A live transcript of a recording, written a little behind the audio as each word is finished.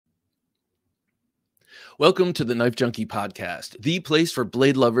Welcome to the Knife Junkie podcast, the place for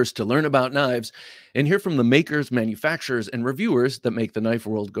blade lovers to learn about knives and hear from the makers, manufacturers, and reviewers that make the knife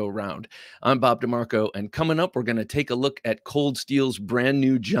world go round. I'm Bob DeMarco, and coming up, we're going to take a look at Cold Steel's brand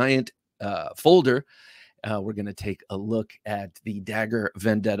new giant folder. We're going to take a look at the Daggerr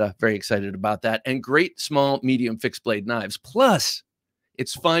Vendetta. Very excited about that. And great small, medium fixed blade knives. Plus,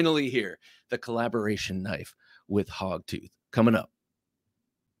 it's finally here, the collaboration knife with Hogtooth. Coming up.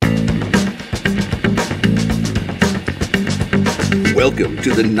 Welcome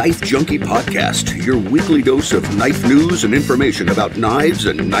to the Knife Junkie podcast, your weekly dose of knife news and information about knives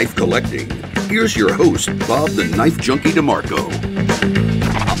and knife collecting. Here's your host, Bob the Knife Junkie DeMarco.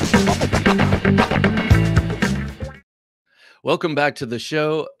 Welcome back to the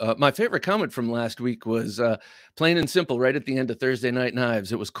show. My favorite comment from last week was plain and simple, right at the end of Thursday Night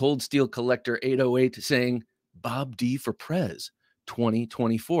Knives. It was Cold Steel Collector 808 saying, Bob D for Prez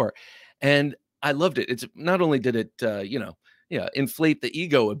 2024. And I loved it. It's not only did it, inflate the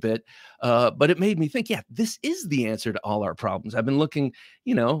ego a bit, but it made me think, yeah, this is the answer to all our problems. I've been looking,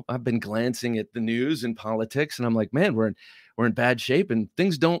 I've been glancing at the news and politics, and I'm like, man, we're in bad shape, and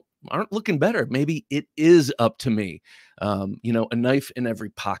things aren't looking better. Maybe it is up to me. A knife in every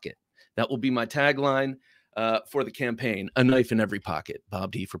pocket. That will be my tagline for the campaign. A knife in every pocket.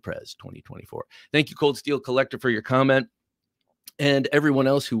 Bob D for Prez 2024. Thank you, Cold Steel Collector, for your comment. And everyone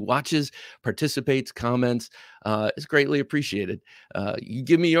else who watches, participates, comments is greatly appreciated. You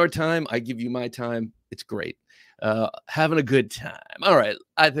give me your time, I give you my time. It's great. Having a good time. All right,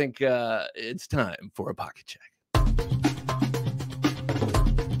 I think it's time for a pocket check.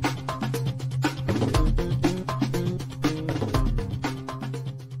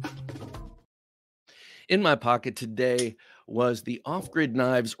 In my pocket today was the Off-Grid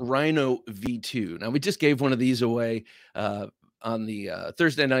Knives Rhino V2. Now, we just gave one of these away on the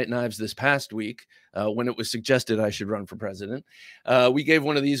Thursday Night Knives this past week when it was suggested I should run for president. We gave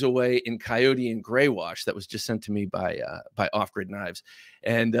one of these away in Coyote and Gray Wash that was just sent to me by Off-Grid Knives.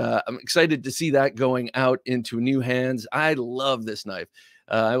 And I'm excited to see that going out into new hands. I love this knife.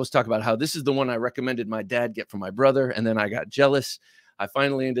 I always talk about how this is the one I recommended my dad get for my brother, and then I got jealous. I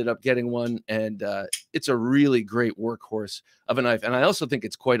finally ended up getting one, and it's a really great workhorse of a knife. And I also think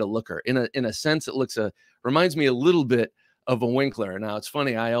it's quite a looker. In a sense, it reminds me a little bit of a Winkler. Now, it's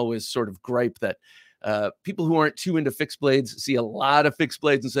funny, I always sort of gripe that people who aren't too into fixed blades see a lot of fixed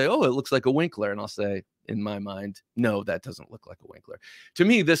blades and say, oh, it looks like a Winkler. And I'll say, in my mind, no, that doesn't look like a Winkler. To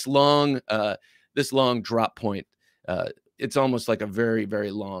me, this long drop point, it's almost like a very,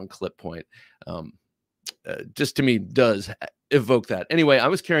 very long clip point. Just to me does evoke that. Anyway, I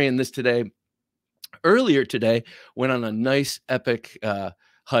was carrying this earlier today, went on a nice epic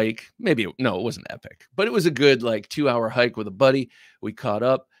hike. It wasn't epic, but it was a good 2-hour hike with a buddy. We caught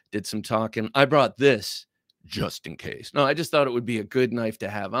up, did some talking. I brought this just in case. No, I just thought it would be a good knife to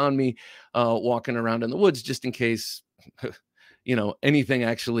have on me walking around in the woods, just in case anything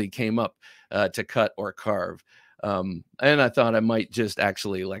actually came up to cut or carve. And I thought I might just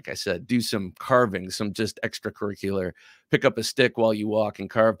actually, like I said, do some carving, some just extracurricular, pick up a stick while you walk and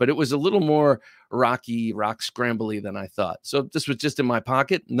carve. But it was a little more rock scrambly than I thought. So this was just in my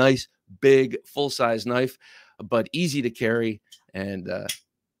pocket. Nice, big, full-size knife, but easy to carry, and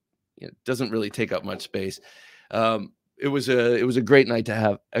it doesn't really take up much space. It was a great knife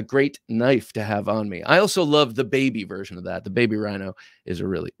to have on me. I also love the baby version of that. The baby Rhino is a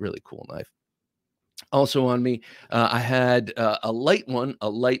really, really cool knife. Also on me, I had a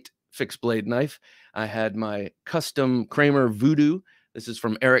light fixed blade knife. I had my custom Kramer Voodoo. This is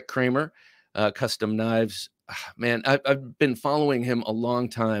from Eric Kramer, Custom Knives. Man, I've been following him a long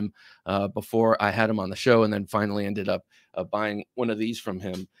time before I had him on the show, and then finally ended up buying one of these from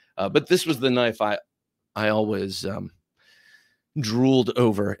him. But this was the knife I always drooled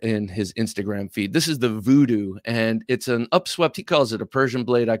over in his Instagram feed. This is the Voodoo, and it's an upswept. He calls it a Persian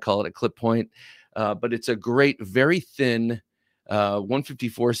blade. I call it a clip point. But it's a great, very thin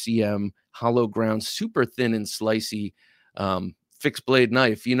 154 cm hollow ground, super thin and slicey fixed blade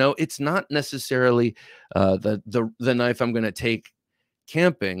knife. It's not necessarily the knife I'm going to take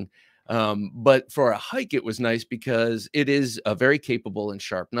camping, but for a hike it was nice because it is a very capable and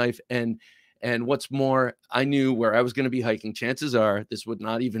sharp knife. And what's more, I knew where I was going to be hiking. Chances are this would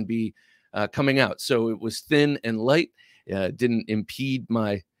not even be coming out. So it was thin and light, didn't impede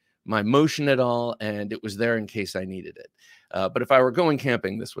my motion at all, and it was there in case I needed it. But if I were going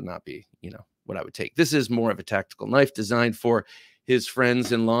camping, this would not be, what I would take. This is more of a tactical knife designed for his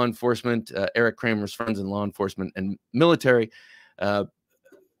friends in law enforcement, Eric Kramer's friends in law enforcement and military,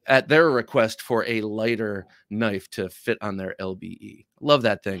 at their request for a lighter knife to fit on their LBE. Love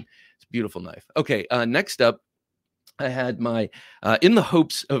that thing. It's Beautiful knife. Okay, next up, I had my in the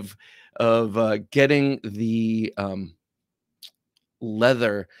hopes of getting the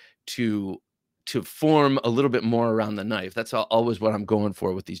leather to form a little bit more around the knife. That's always what I'm going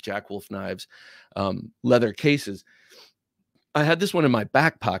for with these Jack Wolf knives, leather cases. I had this one in my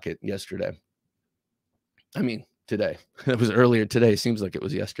back pocket yesterday. I mean, today. It was earlier today. Seems like it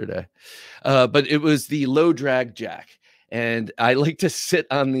was yesterday. But it was the low drag jack. And I like to sit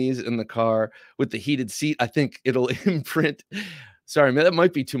on these in the car with the heated seat. I think it'll imprint. Sorry, man, that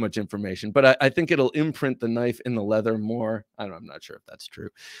might be too much information, but I think it'll imprint the knife in the leather more. I'm not sure if that's true.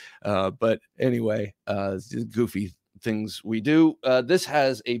 But anyway, goofy things we do. This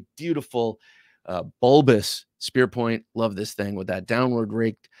has a beautiful bulbous spear point. Love this thing with that downward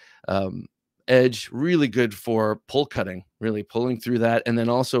raked edge. Really good for pull cutting, really pulling through that. And then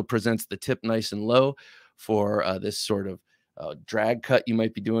also presents the tip nice and low for this sort of drag cut you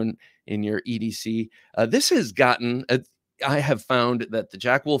might be doing in your EDC. This has gotten, I have found that the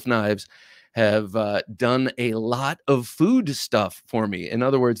Jack Wolf knives have done a lot of food stuff for me. In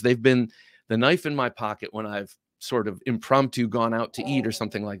other words, they've been the knife in my pocket when I've sort of impromptu gone out to eat or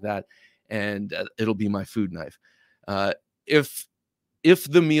something like that. And it'll be my food knife.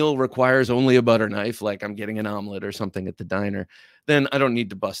 If the meal requires only a butter knife, like I'm getting an omelet or something at the diner, then I don't need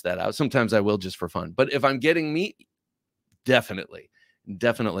to bust that out. Sometimes I will just for fun. But if I'm getting meat, definitely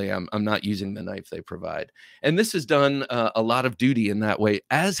I'm not using the knife they provide. And this has done a lot of duty in that way,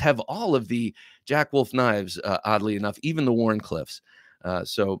 as have all of the Jack Wolf knives, oddly enough, even the Wharncliffes.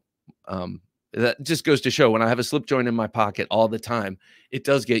 That just goes to show when I have a slip joint in my pocket all the time, it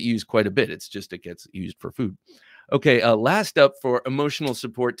does get used quite a bit. It's just it gets used for food. Okay, last up for emotional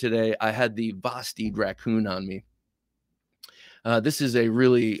support today, I had the Vosteed Raccoon on me. This is a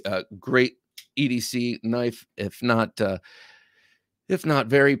really great EDC knife, if not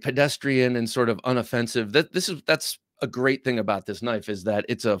very pedestrian and sort of unoffensive. That's a great thing about this knife, is that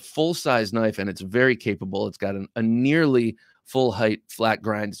it's a full-size knife and it's very capable. It's got a nearly full height flat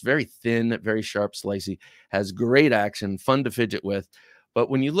grind. It's very thin, very sharp, slicey, has great action, fun to fidget with. But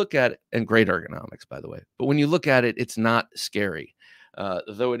when you look at it, and great ergonomics, by the way, but when you look at it, it's not scary,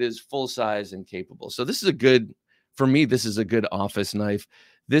 though it is full size and capable. So this is a good, for me, this is a good office knife.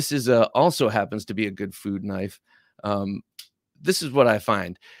 This is also happens to be a good food knife. This is what I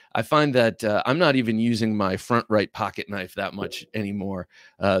find. I find that I'm not even using my front right pocket knife that much anymore.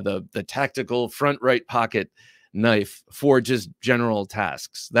 The tactical front right pocket knife for just general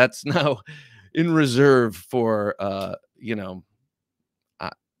tasks. That's now in reserve for,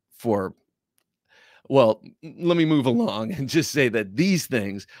 well, let me move along and just say that these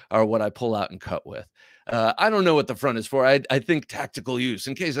things are what I pull out and cut with. I don't know what the front is for. I think tactical use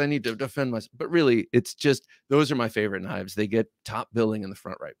in case I need to defend myself, but really it's just, those are my favorite knives. They get top billing in the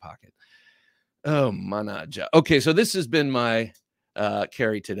front right pocket. Oh, manaja. Okay, so this has been my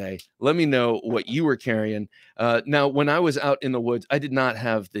carry today. Let me know what you were carrying. Now, when I was out in the woods, I did not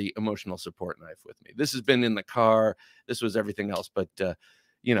have the emotional support knife with me. This has been in the car. This was everything else, but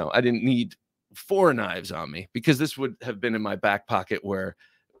I didn't need 4 knives on me because this would have been in my back pocket where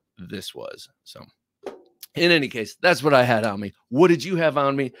this was. So in any case, that's what I had on me. What did you have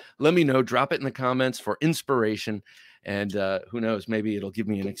on me? Let me know. Drop it in the comments for inspiration. And who knows, maybe it'll give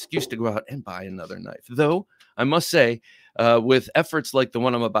me an excuse to go out and buy another knife. Though I must say, with efforts like the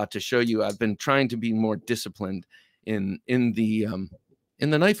one I'm about to show you, I've been trying to be more disciplined in the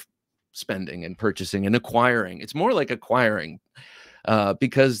knife spending and purchasing and acquiring. It's more like acquiring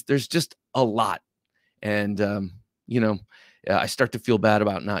because there's just a lot. And, I start to feel bad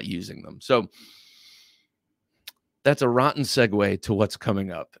about not using them. So that's a rotten segue to what's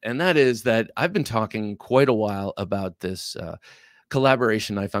coming up. And that is that I've been talking quite a while about this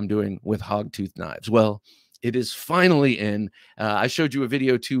collaboration knife I'm doing with Hogtooth Knives. Well, it is finally in. I showed you a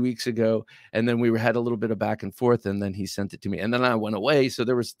video 2 weeks ago, and then we had a little bit of back and forth, and then he sent it to me. And then I went away. So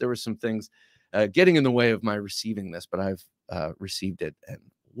there were some things getting in the way of my receiving this, but I've received it. And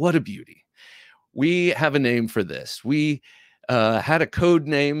what a beauty. We have a name for this. We had a code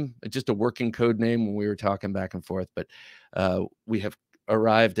name, just a working code name when we were talking back and forth, but we have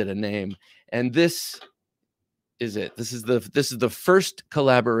arrived at a name, and this is it. This is the first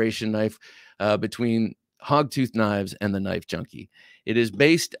collaboration knife between Hogtooth Knives and the Knife Junkie. It is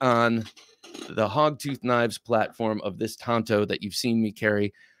based on the Hogtooth Knives platform of this Tonto that you've seen me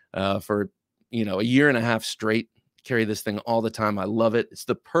carry for a year and a half straight. Carry this thing all the time. I love it. It's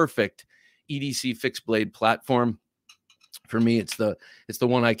the perfect EDC fixed blade platform. For me, it's the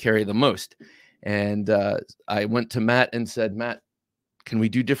one I carry the most. And I went to Matt and said, Matt, can we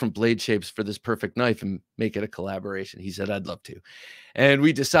do different blade shapes for this perfect knife and make it a collaboration? He said, I'd love to. And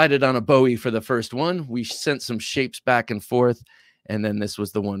we decided on a Bowie for the first one. We sent some shapes back and forth, and then this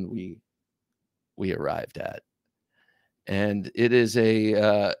was the one we arrived at. And it is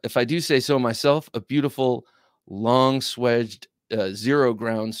a, if I do say so myself, a beautiful long swedged, zero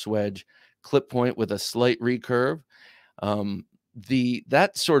ground swedge clip point with a slight recurve.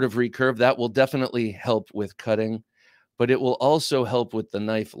 That sort of recurve, that will definitely help with cutting, but it will also help with the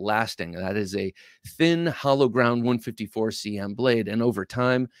knife lasting. That is a thin hollow ground 154 cm blade. And over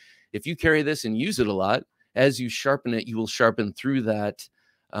time, if you carry this and use it a lot, as you sharpen it, you will sharpen through that,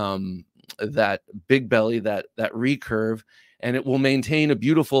 that big belly, that recurve, and it will maintain a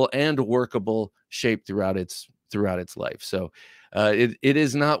beautiful and workable shape throughout its life. So it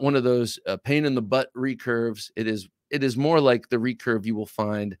is not one of those pain in the butt recurves. It is more like the recurve you will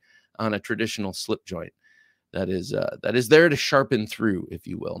find on a traditional slip joint. That is there to sharpen through, if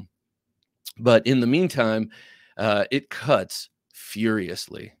you will. But in the meantime, it cuts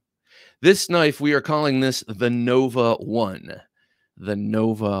furiously. This knife, we are calling this the Nova 1. The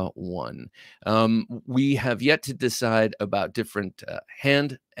Nova 1. We have yet to decide about different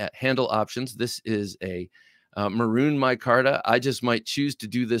handle options. This is a maroon micarta. I just might choose to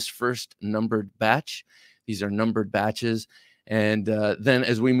do this first numbered batch. These are numbered batches. And then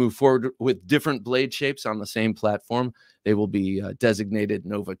as we move forward with different blade shapes on the same platform, they will be designated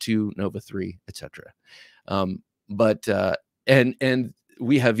Nova 2, Nova 3, etc. And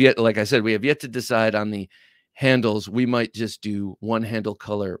we have yet, like I said, we have yet to decide on the handles. We might just do one handle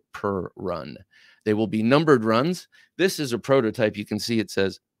color per run. They will be numbered runs. This is a prototype. You can see it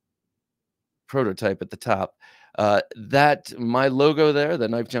says prototype at the top. That my logo there, the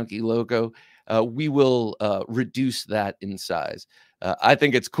Knife Junkie logo, we will reduce that in size. I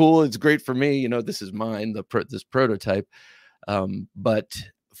think it's cool. It's great for me. You know, this is mine, this prototype. But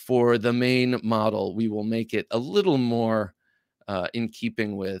for the main model, we will make it a little more in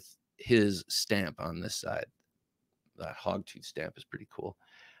keeping with his stamp on this side. That hogtooth stamp is pretty cool.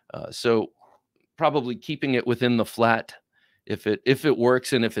 So probably keeping it within the flat if it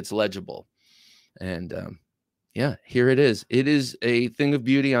works and if it's legible. And yeah, here it is. It is a thing of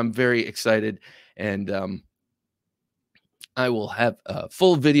beauty. I'm very excited, and I will have a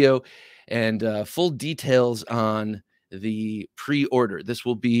full video and full details on the pre-order. This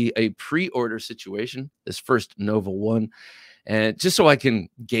will be a pre-order situation, this first Nova 1, and just so I can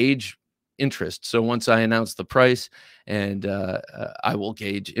gauge interest. So once I announce the price, and I will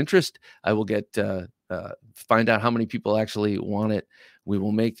gauge interest, I will get find out how many people actually want it. We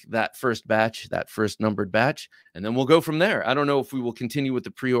will make that first batch, that first numbered batch, and then we'll go from there. I don't know if we will continue with the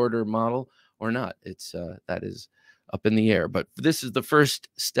pre-order model or not. It's that is up in the air, but this is the first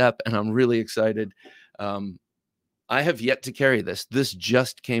step, and I'm really excited. I have yet to carry this. This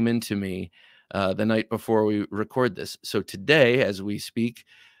just came into me the night before we record this. So today, as we speak,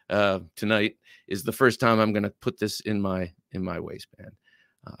 tonight is the first time I'm going to put this in my waistband.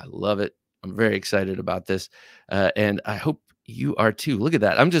 I love it. I'm very excited about this, and I hope you are too. Look at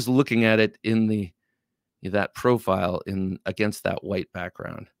that. I'm just looking at it in that profile against that white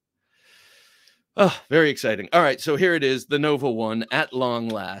background. Oh, very exciting. All right, so here it is, the Nova 1 at long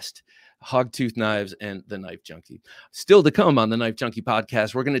last. Hogtooth Knives and the Knife Junkie. Still to come on the Knife Junkie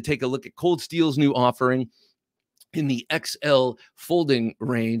podcast, we're going to take a look at Cold Steel's new offering in the XL folding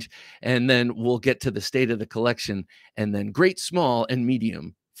range, and then we'll get to the state of the collection, and then great small and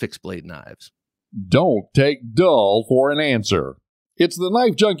medium fixed blade knives. Don't take dull for an answer. It's the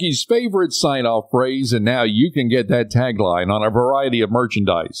Knife Junkie's favorite sign-off phrase, and now you can get that tagline on a variety of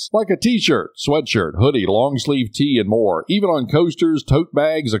merchandise, like a t-shirt, sweatshirt, hoodie, long-sleeve tee, and more, even on coasters, tote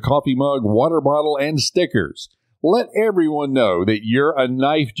bags, a coffee mug, water bottle, and stickers. Let everyone know that you're a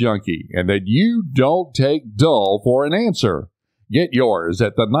Knife Junkie and that you don't take dull for an answer. Get yours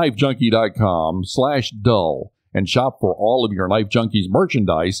at TheKnifeJunkie.com/dull and shop for all of your Knife Junkies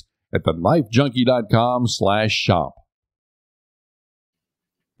merchandise at TheKnifeJunkie.com/shop.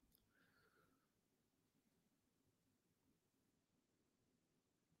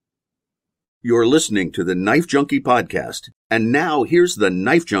 You're listening to the Knife Junkie podcast. And now here's the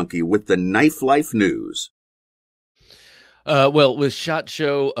Knife Junkie with the Knife Life News. Well, with SHOT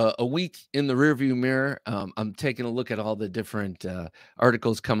Show a week in the rearview mirror, I'm taking a look at all the different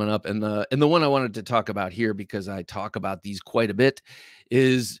articles coming up, and the one I wanted to talk about here, because I talk about these quite a bit,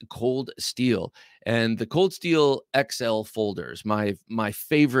 is Cold Steel and the Cold Steel XL folders. My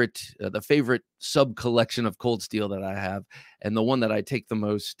favorite, the favorite sub collection of Cold Steel that I have, and the one that I take the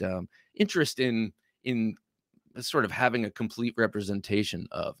most interest in sort of having a complete representation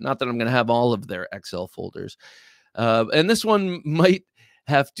of. Not that I'm going to have all of their XL folders. And this one might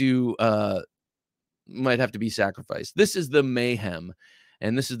have to be sacrificed. This is the Mayhem,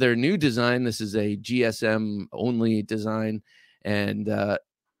 and this is their new design. This is a GSM only design, and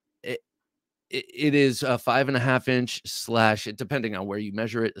it is a 5.5 inch slash, depending on where you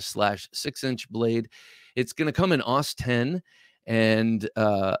measure it, slash 6 inch blade. It's going to come in AUS 10 and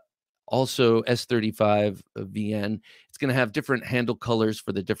also S35 VN. It's going to have different handle colors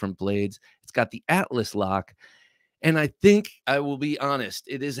for the different blades. It's got the Atlas lock. And I think, I will be honest,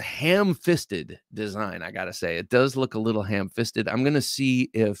 it is a ham-fisted design, I got to say. It does look a little ham-fisted. I'm going to see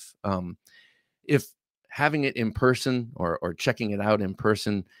if having it in person or checking it out in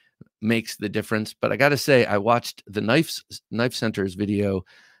person makes the difference. But I got to say, I watched the Knife Center's video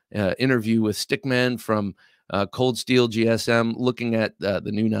interview with Stickman from Cold Steel GSM, looking at the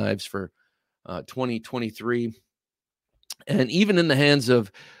new knives for 2023. And even in the hands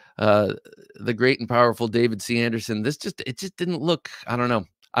of the great and powerful David C. Anderson, it just didn't look, I don't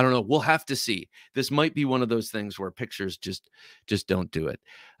know. We'll have to see. This might be one of those things where pictures just don't do it.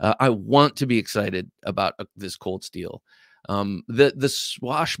 I want to be excited about this Cold Steel. The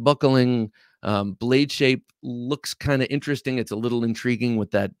swashbuckling blade shape looks kind of interesting. It's a little intriguing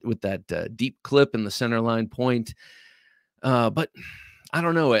with that deep clip in the center line point. But I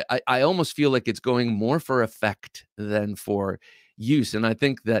don't know. I almost feel like it's going more for effect than for use. And I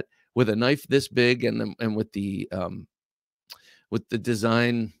think that with a knife this big and with the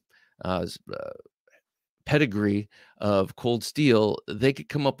design pedigree of Cold Steel, they could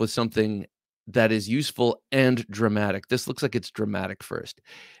come up with something that is useful and dramatic. This looks like it's dramatic first.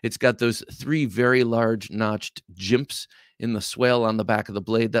 It's got those 3 very large notched jimps in the swale on the back of the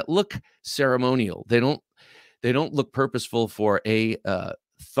blade that look ceremonial. They don't look purposeful for a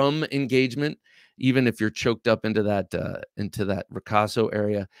thumb engagement, even if you're choked up into that ricasso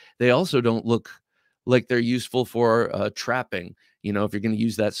area. They also don't look like they're useful for trapping. You know, if you're going to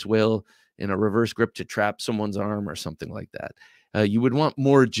use that swale in a reverse grip to trap someone's arm or something like that. You would want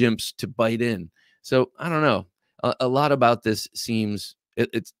more jimps to bite in. So I don't know. A lot about this seems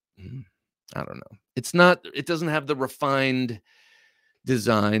it's I don't know. It doesn't have the refined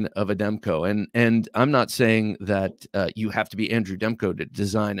design of a Demko. And I'm not saying that you have to be Andrew Demko to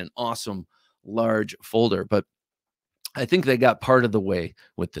design an awesome large folder, but I think they got part of the way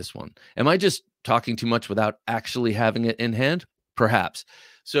with this one. Am I just talking too much without actually having it in hand? Perhaps.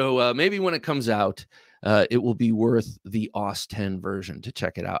 So maybe when it comes out, it will be worth the AUS 10 version to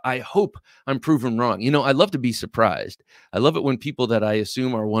check it out. I hope I'm proven wrong. You know, I love to be surprised. I love it when people that I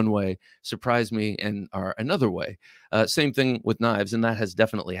assume are one way surprise me and are another way. Same thing with knives, and that has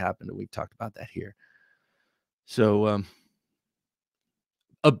definitely happened. We've talked about that here. So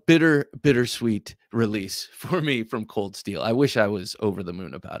a bittersweet release for me from Cold Steel. I wish I was over the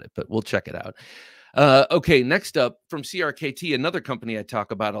moon about it, but we'll check it out. Okay, next up from CRKT, another company I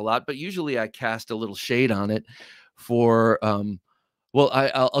talk about a lot, but usually I cast a little shade on it for, well,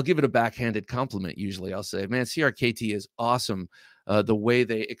 I'll give it a backhanded compliment. Usually I'll say, man, CRKT is awesome. The way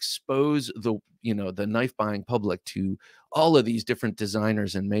they expose the knife buying public to all of these different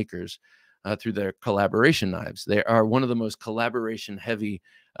designers and makers through their collaboration knives. They are one of the most collaboration heavy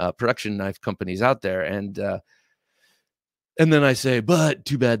production knife companies out there. And then I say, but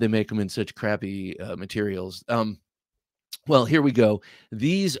too bad they make them in such crappy materials. Well, here we go.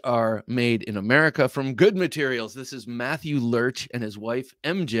 These are made in America from good materials. This is Mathew Lerch and his wife,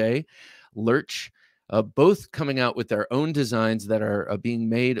 M.J. Lerch, both coming out with their own designs that are being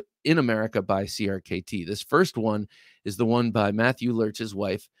made in America by CRKT. This first one is the one by Mathew Lerch's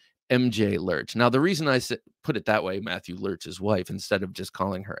wife, M.J. Lerch. Now, the reason I put it that way, Mathew Lerch's wife, instead of just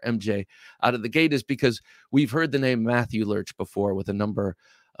calling her M.J. out of the gate, is because we've heard the name Mathew Lerch before with a number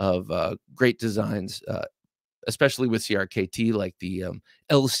of great designs, especially with CRKT, like the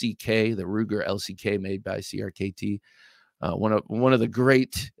LCK, the Ruger LCK made by CRKT. One of the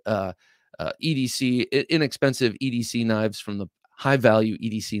great EDC, inexpensive EDC knives from the high-value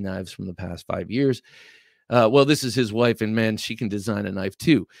EDC knives from the past 5 years. Well, this is his wife, and man, she can design a knife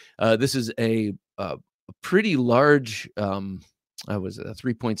too. This is a pretty large, was it a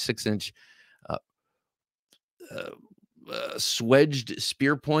 3.6 inch swedged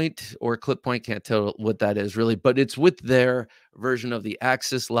spear point or clip point? Can't tell what that is really, but it's with their version of the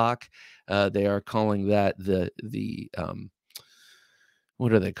Axis lock. They are calling that the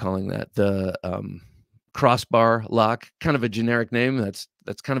what are they calling that? The crossbar lock, kind of a generic name. That's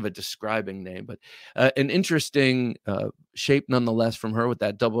kind of a describing name, but an interesting shape nonetheless from her, with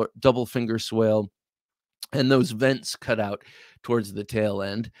that double finger swale and those vents cut out towards the tail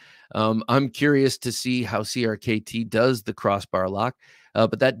end. I'm curious to see how CRKT does the crossbar lock,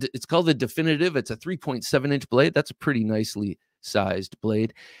 but it's called the Definitive. It's a 3.7 inch blade. That's a pretty nicely sized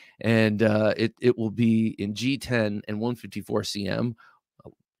blade, and it will be in G10 and 154 cm.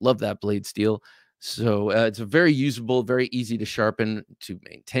 Love that blade steel. So it's a very usable, very easy to sharpen, to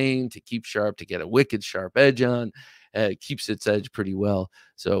maintain, to keep sharp, to get a wicked sharp edge on. It keeps its edge pretty well.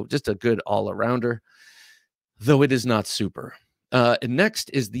 So just a good all-arounder, though it is not super. And next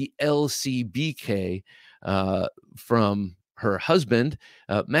is the LCBK from her husband,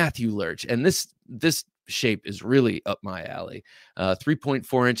 Mathew Lerch. And this shape is really up my alley.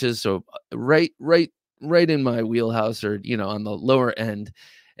 3.4 inches, so right in my wheelhouse, or on the lower end.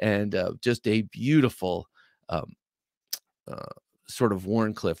 And just a beautiful sort of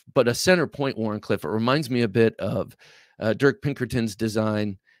Wharncliffe, but a center point Wharncliffe. It reminds me a bit of Dirk Pinkerton's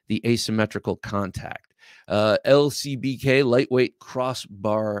design, the asymmetrical contact. LCBK, lightweight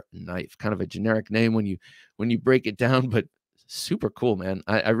crossbar knife, kind of a generic name when you break it down, but super cool, man.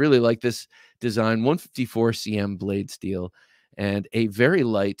 I really like this design. 154 cm blade steel and a very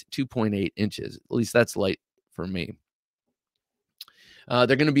light 2.8 inches. At least that's light for me.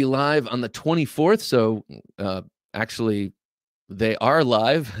 They're going to be live on the 24th. So actually, they are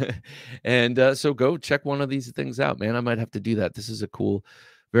live. And so go check one of these things out, man. I might have to do that. This is a cool,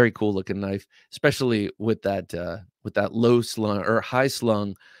 very cool looking knife, especially with that low slung or high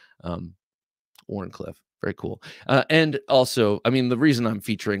slung Wharncliffe. Very cool. And also, I mean, the reason I'm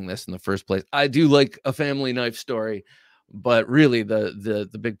featuring this in the first place, I do like a family knife story, but really the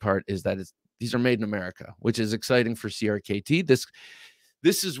big part is that these are made in America, which is exciting for CRKT.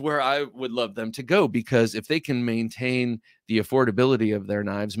 This is where I would love them to go, because if they can maintain the affordability of their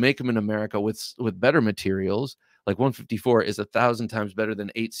knives, make them in America with better materials, like 154 is 1,000 times better than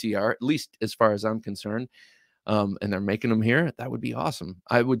 8CR, at least as far as I'm concerned, and they're making them here, that would be awesome.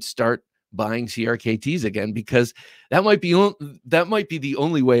 I would start buying CRKTs again, because that might be the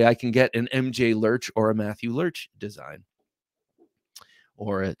only way I can get an MJ Lerch or a Mathew Lerch design,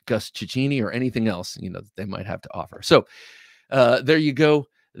 or a Gus Cicchini, or anything else that they might have to offer. So there you go.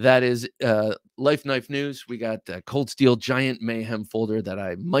 That is Life Knife News. We got a Cold Steel Giant Mayhem folder that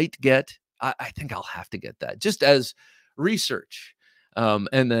I might get. I think I'll have to get that just as research.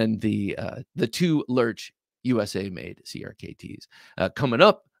 And then the two Lerch USA made CRKTs. Coming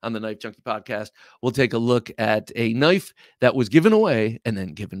up on the Knife Junkie podcast, we'll take a look at a knife that was given away and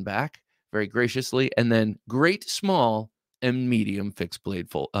then given back very graciously, and then great small and medium fixed blade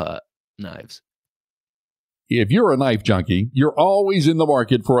knives. If you're a knife junkie, you're always in the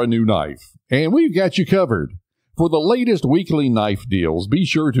market for a new knife, and we've got you covered. For the latest weekly knife deals, be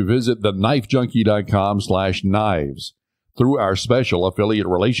sure to visit TheKnifeJunkie.com/knives. Through our special affiliate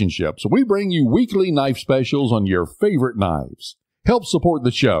relationships, we bring you weekly knife specials on your favorite knives. Help support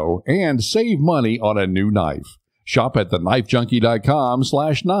the show and save money on a new knife. Shop at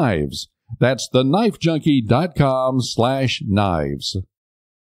TheKnifeJunkie.com/knives. That's TheKnifeJunkie.com/knives.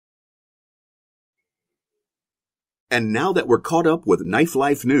 And now that we're caught up with Knife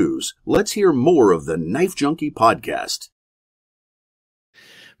Life news, let's hear more of the Knife Junkie podcast.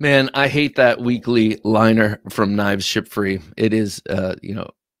 Man, I hate that weekly liner from Knives Ship Free. It is,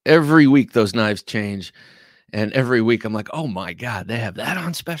 every week those knives change, and every week I'm like, oh my God, they have that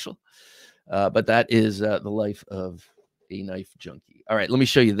on special. But that is the life of a knife junkie. All right, let me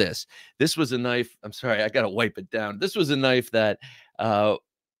show you this. This was a knife. I'm sorry, I got to wipe it down. This was a knife that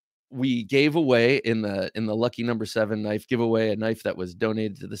we gave away in the lucky number 7 knife giveaway, a knife that was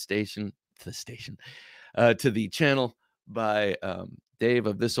donated to the channel by Dave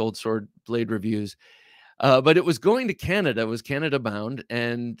of This Old Sword Blade Reviews. But it was going to Canada. It was Canada bound.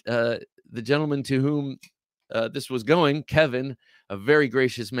 And the gentleman to whom this was going, Kevin, a very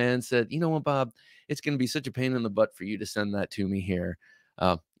gracious man, said, you know what, Bob, it's going to be such a pain in the butt for you to send that to me here.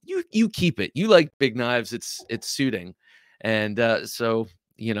 You keep it. You like big knives. It's suiting. And so,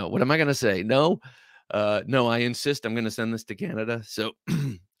 what am I going to say? No, I insist. I'm going to send this to Canada. So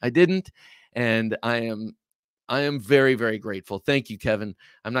I didn't. And I am very, very grateful. Thank you, Kevin.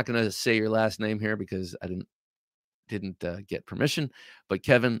 I'm not going to say your last name here because I didn't get permission. But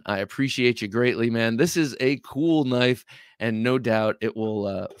Kevin, I appreciate you greatly, man. This is a cool knife, and no doubt it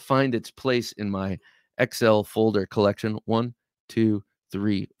will find its place in my XL folder collection. 1, 2,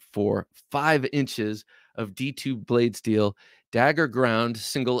 3, 4, 5 inches of D2 blade steel, dagger ground,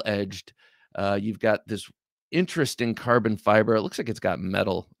 single edged. You've got this interesting carbon fiber. It looks like it's got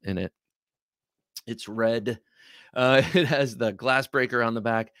metal in it. It's red. It has the glass breaker on the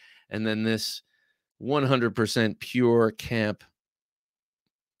back, and then this 100% pure camp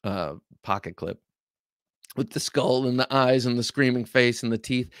pocket clip with the skull and the eyes and the screaming face and the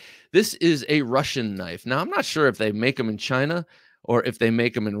teeth. This is a Russian knife. Now, I'm not sure if they make them in China or if they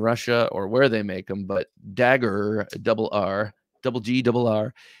make them in Russia or where they make them, but Daggerr, double R,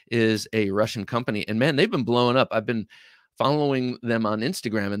 GRR is a Russian company, and man, they've been blowing up. I've been following them on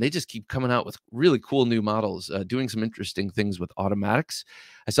Instagram, and they just keep coming out with really cool new models, doing some interesting things with automatics.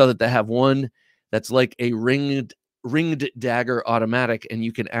 I saw that they have one that's like a ringed dagger automatic, and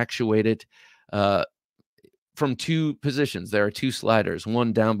you can actuate it from 2 positions. There are 2 sliders,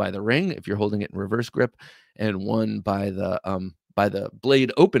 one down by the ring if you're holding it in reverse grip, and one by the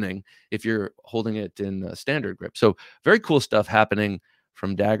blade opening if you're holding it in standard grip. So very cool stuff happening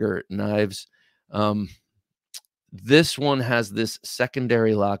from Daggerr Knives. This one has this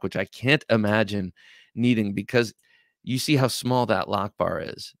secondary lock, which I can't imagine needing, because you see how small that lock bar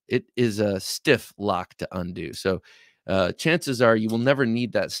is. It is a stiff lock to undo. So chances are you will never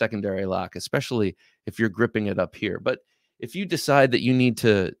need that secondary lock, especially if you're gripping it up here. But if you decide that you need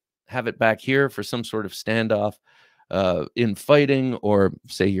to have it back here for some sort of standoff in fighting, or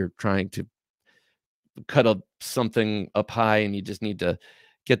say you're trying to cut something up high and you just need to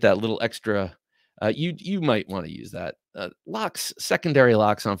get that little extra, you might want to use that. Secondary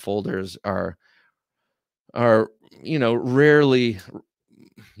locks on folders are rarely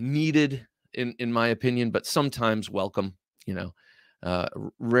needed in my opinion, but sometimes welcome.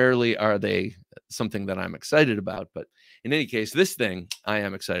 Rarely are they something that I'm excited about, but in any case, this thing I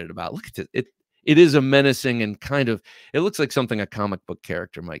am excited about. Look at it. It is a menacing and it looks like something a comic book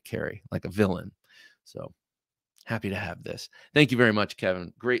character might carry, like a villain. So happy to have this. Thank you very much,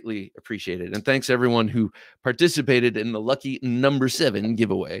 Kevin. Greatly appreciated. And thanks everyone who participated in the lucky number 7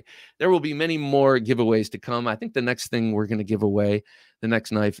 giveaway. There will be many more giveaways to come. I think the next thing we're going to give away, the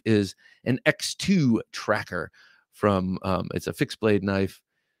next knife, is an X2 tracker from, it's a fixed blade knife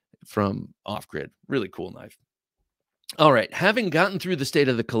from Off-Grid. Really cool knife. All right. Having gotten through the state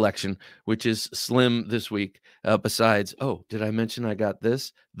of the collection, which is slim this week, besides, oh, did I mention I got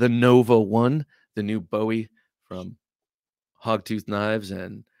this? The Nova 1, the new Bowie from Hogtooth Knives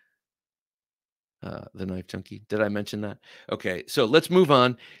and the Knife Junkie. Did I mention that? Okay, so let's move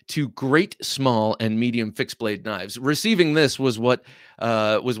on to great small and medium fixed blade knives. Receiving this was what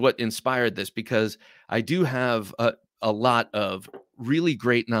inspired this, because I do have a lot of really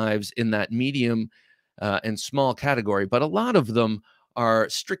great knives in that medium and small category, but a lot of them are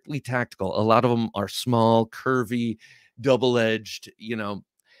strictly tactical. A lot of them are small, curvy, double-edged.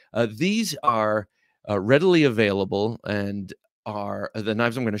 These are readily available, and the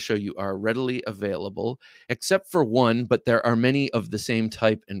knives I'm going to show you are readily available, except for one, but there are many of the same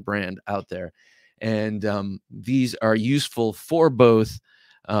type and brand out there. And these are useful for both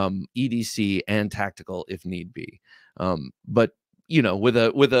EDC and tactical if need be. But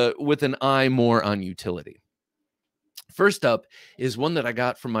with an eye more on utility. First up is one that I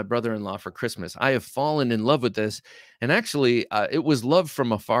got from my brother-in-law for Christmas. I have fallen in love with this, and actually it was love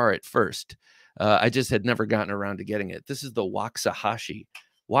from afar at first. I just had never gotten around to getting it. This is the Waxahachie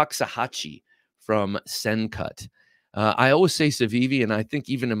from Sencut. I always say Civivi, and I think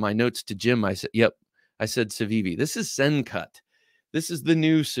even in my notes to Jim, I said Civivi. This is Sencut. This is the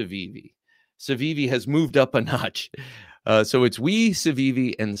new Civivi. Civivi has moved up a notch. So it's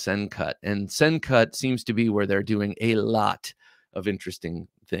Civivi and Sencut. And Sencut seems to be where they're doing a lot of interesting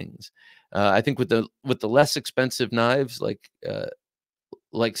things. I think with the less expensive knives like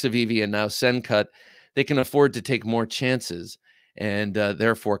Civivi and now Sencut, they can afford to take more chances and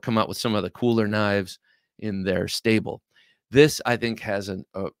therefore come out with some of the cooler knives in their stable. This, I think, has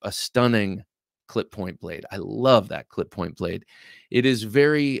a stunning clip point blade. I love that clip point blade. It is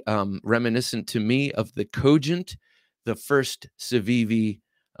very reminiscent to me of the Cogent, the first Civivi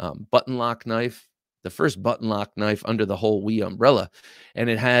button lock knife, the first button lock knife under the whole WE umbrella. And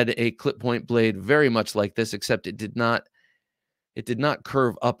it had a clip point blade very much like this, except it did not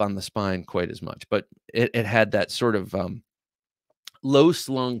curve up on the spine quite as much, but it had that sort of low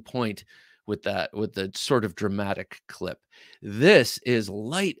slung point with the sort of dramatic clip. This is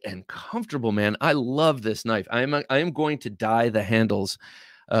light and comfortable, man. I love this knife. I am going to dye the handles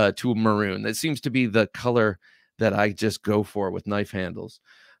to maroon. That seems to be the color that I just go for with knife handles.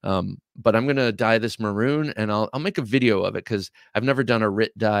 But I'm going to dye this maroon, and I'll make a video of it because I've never done a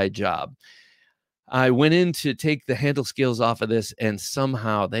RIT dye job. I went in to take the handle scales off of this, and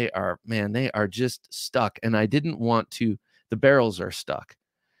somehow they are just stuck. And I didn't want to, the barrels are stuck,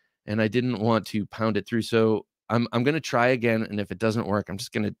 and I didn't want to pound it through. So I'm going to try again. And if it doesn't work, I'm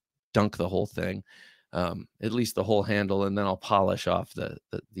just going to dunk the whole thing, at least the whole handle. And then I'll polish off the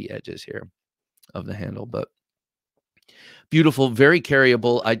edges here of the handle. But beautiful, very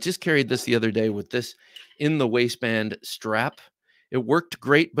carryable. I just carried this the other day with this in the waistband strap. It worked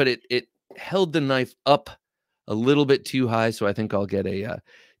great, but it held the knife up a little bit too high. So I think I'll get a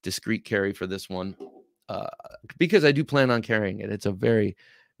discreet carry for this one because I do plan on carrying it. It's a very,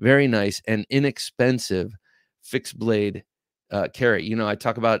 very nice and inexpensive fixed blade carry. You know, I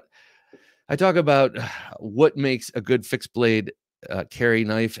talk about what makes a good fixed blade carry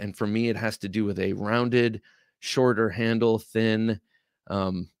knife, and for me, it has to do with a rounded, shorter handle, thin,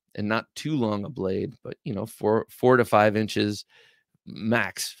 and not too long a blade, but you know, 4 to 5 inches,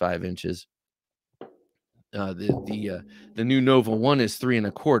 max 5 inches. The new Nova 1 is 3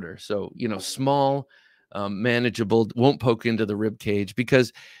 1/4, so you know, small, manageable, won't poke into the rib cage,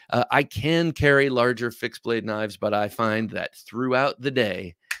 because I can carry larger fixed blade knives, but I find that throughout the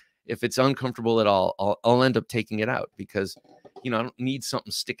day, if it's uncomfortable at all, I'll end up taking it out, because you know, I don't need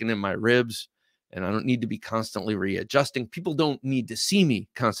something sticking in my ribs, and I don't need to be constantly readjusting. People don't need to see me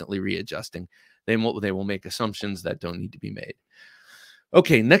constantly readjusting. They will make assumptions that don't need to be made.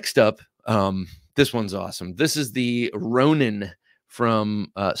 Okay, next up, this one's awesome. This is the Ronin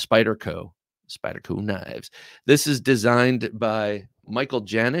from Spyderco Knives. This is designed by Michael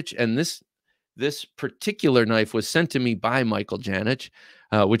Janich, and this particular knife was sent to me by Michael Janich,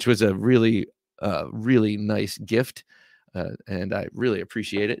 which was a really nice gift, and I really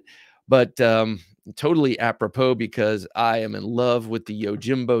appreciate it. But totally apropos, because I am in love with the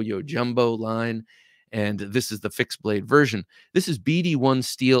Yojimbo line, and this is the fixed blade version. This is BD1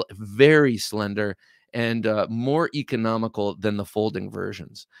 steel, very slender, and more economical than the folding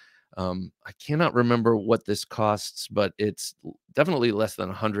versions. I cannot remember what this costs, but it's definitely less than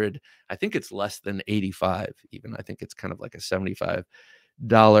 100. I think it's less than 85 even. I think it's kind of like a $75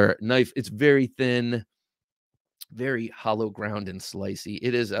 knife. It's very thin, very hollow ground and slicey.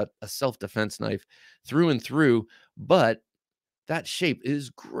 It is a self-defense knife through and through, but that shape is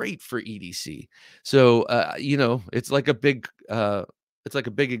great for EDC. So, you know, it's like a big X-Acto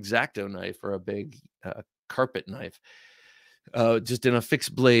knife, or a big carpet knife, just in a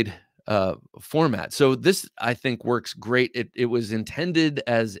fixed blade format. So this, I think, works great. It was intended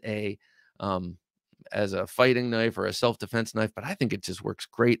as a fighting knife or a self-defense knife, but I think it just works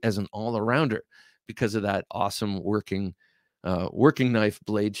great as an all-arounder because of that awesome working knife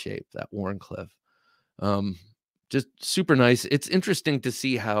blade shape, that Wharncliffe. Just super nice. It's interesting to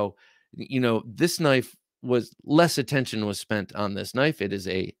see how, you know, this knife less attention was spent on this knife. It is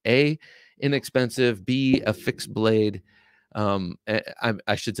a inexpensive, B, a fixed blade,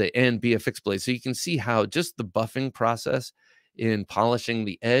 I should say, and B, a fixed blade. So you can see how just the buffing process in polishing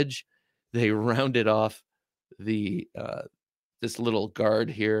the edge, they rounded off the this little guard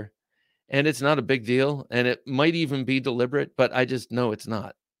here, and it's not a big deal, and it might even be deliberate, but I just know it's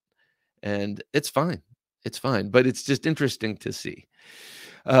not, and it's fine. It's fine, but it's just interesting to see.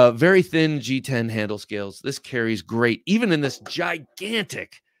 Very thin G10 handle scales. This carries great, even in this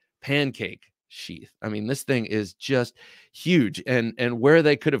gigantic pancake sheath. I mean, this thing is just huge, and where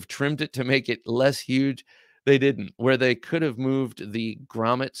they could have trimmed it to make it less huge, they didn't. Where they could have moved the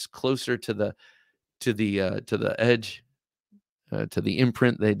grommets closer to the edge, to the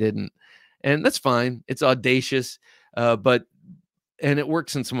imprint, they didn't, and that's fine. It's audacious, but it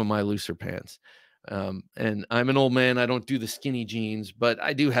works in some of my looser pants. And I'm an old man. I don't do the skinny jeans, but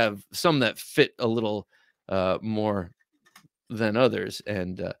I do have some that fit a little more than others,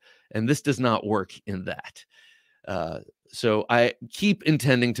 and this does not work in that. So I keep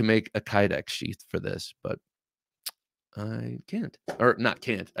intending to make a Kydex sheath for this, but I can't, or not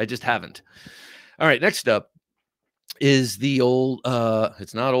can't. I just haven't. All right, next up is the old.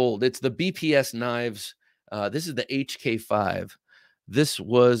 It's not old. It's the BPS knives. This is the HK5. This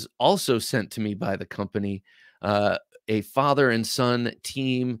was also sent to me by the company, a father and son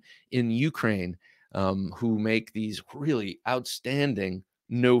team in Ukraine, who make these really outstanding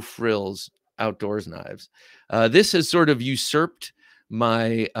no frills outdoors knives. This has sort of usurped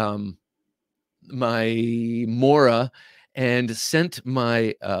my my Mora and sent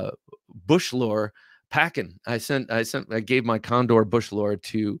my bush lore packing. I gave my Condor bush lore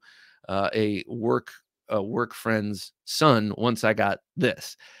to a work friend's son once I got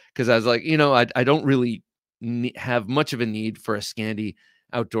this, because I was like, you know, I don't really have much of a need for a Scandi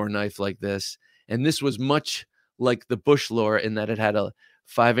outdoor knife like this, and this was much like the bush lore in that it had a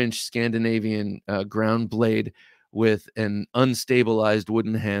 5-inch Scandinavian ground blade with an unstabilized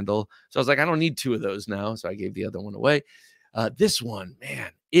wooden handle. So I was like, I don't need 2 of those now, so I gave the other one away. This one,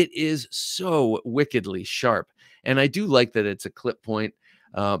 man, it is so wickedly sharp, and I do like that it's a clip point,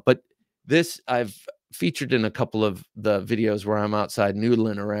 but this I've featured in a couple of the videos where I'm outside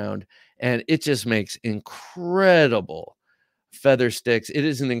noodling around, and it just makes incredible feather sticks. It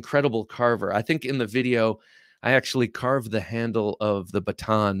is an incredible carver. I think in the video, I actually carved the handle of the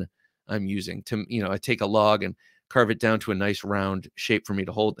baton I'm using to, you know, I take a log and carve it down to a nice round shape for me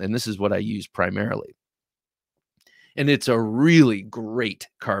to hold. And this is what I use primarily. and it's a really great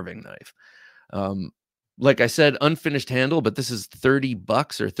carving knife. Like I said, unfinished handle, but this is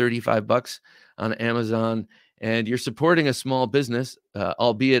 $30 or $35 on Amazon, and you're supporting a small business,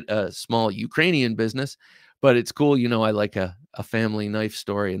 albeit a small Ukrainian business, but it's cool. You know, I like a family knife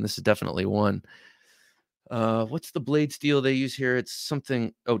story, and this is definitely one. What's the blade steel they use here? It's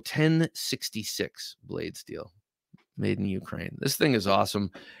something, 1066 blade steel, made in Ukraine. This thing is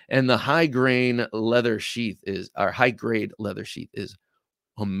awesome. And the high grade leather sheath is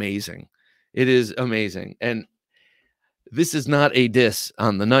amazing. It is amazing. And this is not a diss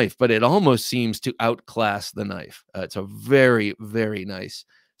on the knife, but it almost seems to outclass the knife. It's a very, very nice,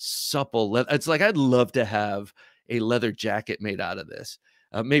 supple leather. It's like I'd love to have a leather jacket made out of this.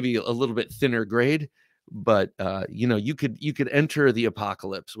 Maybe a little bit thinner grade, but you know, you could enter the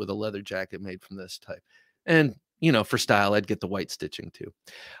apocalypse with a leather jacket made from this type. And you know, for style, I'd get the white stitching too.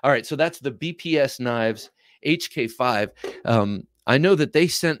 All right, so that's the BPS Knives HK5. I know that they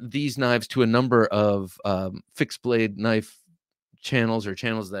sent these knives to a number of fixed blade knife channels, or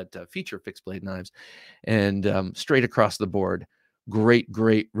channels that feature fixed blade knives, and straight across the board, great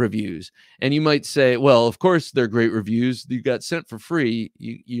reviews. And you might say, well, of course they're great reviews. You got sent for free.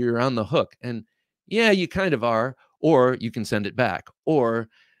 You're on the hook. And yeah, you kind of are. Or you can send it back, or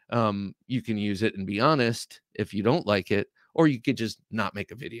you can use it and be honest if you don't like it, or you could just not make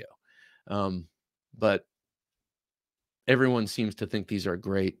a video. But everyone seems to think these are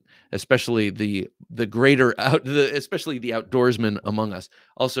great, especially especially the outdoorsman among us.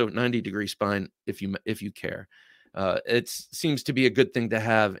 Also, 90-degree spine if you care. It seems to be a good thing to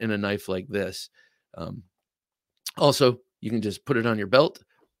have in a knife like this. Also, you can just put it on your belt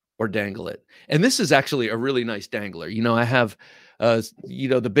or dangle it. And this is actually a really nice dangler. You know, I have, you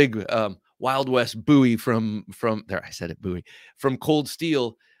know, the big Wild West Bowie from there. I said it, Bowie, from Cold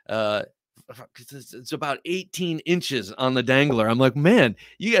Steel. It's about 18 inches on the dangler. I'm like, man,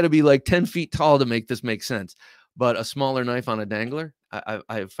 you got to be like 10 feet tall to make this make sense. But a smaller knife on a dangler, I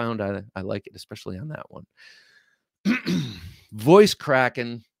have found I like it, especially on that one. Voice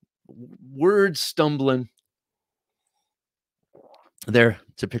cracking, words stumbling. There,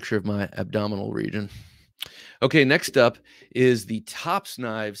 it's a picture of my abdominal region. Okay, next up is the Tops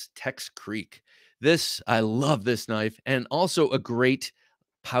Knives Tex Creek. I love this knife, and also a great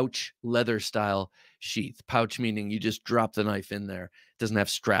pouch leather style sheath. Pouch meaning you just drop the knife in there. It doesn't have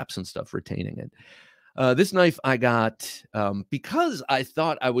straps and stuff retaining it. This knife I got because I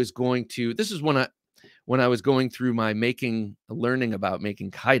thought I was going to, this is when I was going through my learning about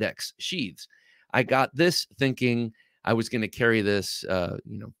making Kydex sheaths. I got this thinking I was going to carry this,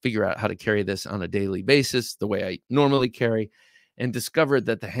 you know, figure out how to carry this on a daily basis the way I normally carry, and discovered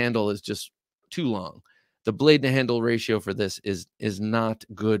that the handle is just too long. The blade to handle ratio for this is not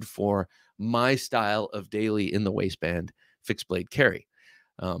good for my style of daily in the waistband fixed blade carry.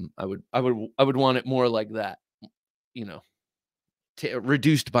 I would want it more like that, you know,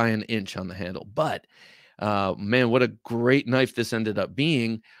 reduced by an inch on the handle. But man, what a great knife this ended up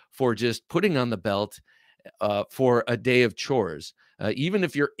being for just putting on the belt for a day of chores. Even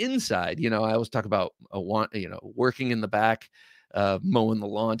if you're inside, you know, I always talk about working in the back, mowing the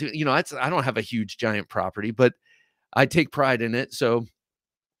lawn. You know, I don't have a huge giant property, but I take pride in it. So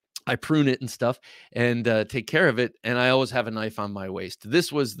I prune it and stuff and take care of it. And I always have a knife on my waist.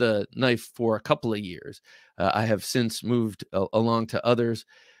 This was the knife for a couple of years. I have since moved along to others.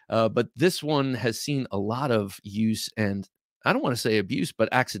 But this one has seen a lot of use, and I don't want to say abuse, but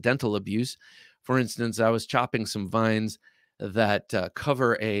accidental abuse. For instance, I was chopping some vines that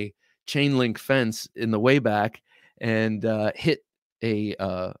cover a chain link fence in the way back, and hit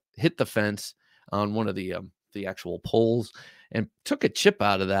the fence on one of the actual poles, and took a chip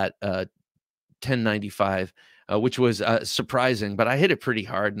out of that 1095, which was surprising, but I hit it pretty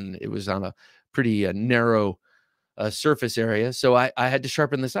hard, and it was on a pretty narrow surface area. So I had to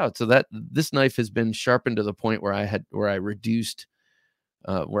sharpen this out. So that this knife has been sharpened to the point where I reduced,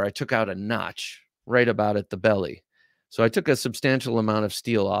 where I took out a notch right about at the belly. So I took a substantial amount of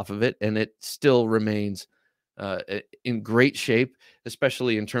steel off of it, and it still remains in great shape,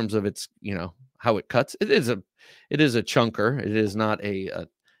 especially in terms of its, you know, how it cuts. It is a chunker. It is not a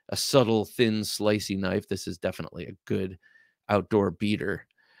subtle, thin, slicey knife. This is definitely a good outdoor beater.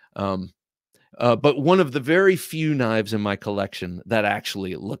 But one of the very few knives in my collection that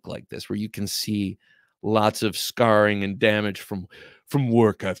actually look like this, where you can see lots of scarring and damage from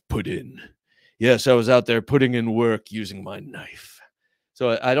work I've put in. Yes, I was out there putting in work using my knife.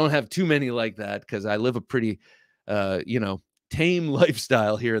 So I don't have too many like that, because I live a pretty, tame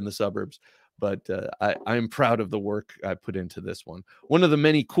lifestyle here in the suburbs. But I'm proud of the work I put into this one. One of the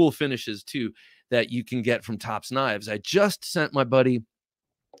many cool finishes, too, that you can get from Tops Knives. I just sent my buddy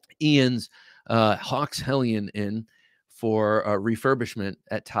Ian's Hawks Hellion in for refurbishment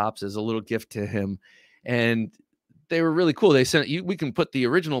at Tops as a little gift to him, and they were really cool. They sent you, we can put the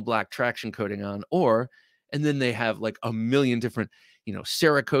original black traction coating on, and then they have like a million different,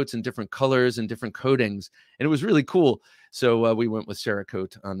 Cerakotes in different colors and different coatings, and it was really cool. So we went with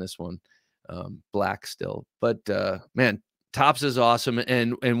Cerakote on this one, black still. But man, Tops is awesome,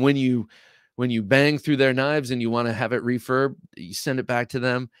 and when you bang through their knives and you want to have it refurb, you send it back to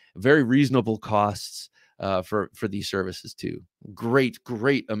them. Very reasonable costs for these services too. Great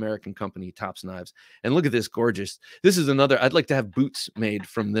American company, Tops Knives. And look at this, gorgeous. This is another. I'd like to have boots made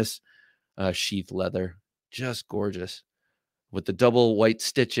from this sheath leather. Just gorgeous, with the double white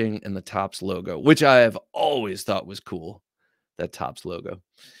stitching and the Tops logo, which I have always thought was cool. That Tops logo.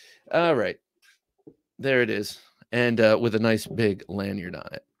 All right, there it is, and with a nice big lanyard on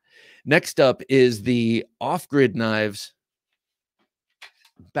it. Next up is the Off-Grid Knives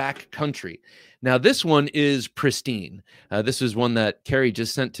Backcountry. Now, this one is pristine. This is one that Carrie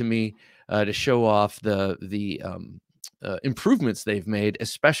just sent to me to show off the improvements they've made,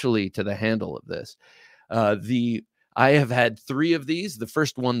 especially to the handle of this. I have had 3 of these. The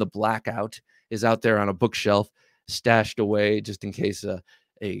first one, the Blackout, is out there on a bookshelf, stashed away just in case a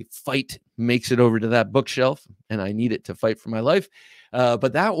fight makes it over to that bookshelf and I need it to fight for my life.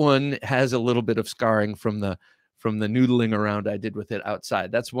 But that one has a little bit of scarring from the noodling around I did with it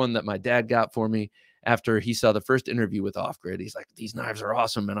outside. That's one that my dad got for me after he saw the first interview with Off-Grid. He's like, these knives are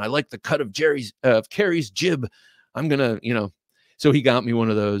awesome, and I like the cut of Carrie's jib. I'm gonna, so he got me one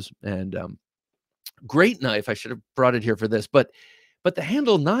of those, and great knife. I should have brought it here for this, but the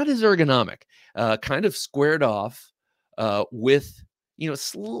handle not as ergonomic, kind of squared off, with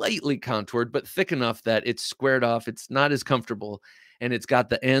slightly contoured, but thick enough that it's squared off. It's not as comfortable, and it's got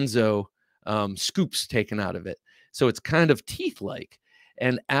the Anzo scoops taken out of it. So it's kind of teeth-like.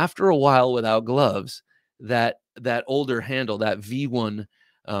 And after a while without gloves, that older handle, that V1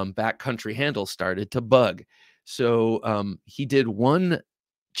 backcountry handle, started to bug. So he did one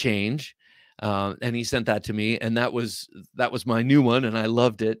change, and he sent that to me, and that was my new one, and I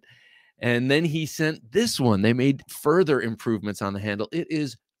loved it. And then he sent this one. They made further improvements on the handle. It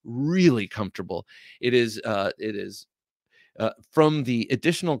is really comfortable. It is from the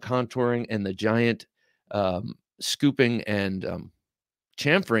additional contouring and the giant scooping and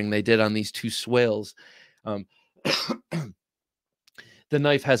chamfering they did on these 2 swales. The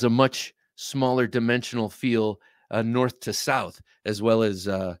knife has a much smaller dimensional feel, north to south, as well as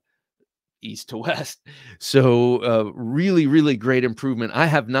east to west. So really great improvement. I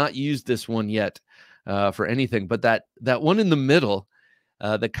have not used this one yet for anything, but that one in the middle,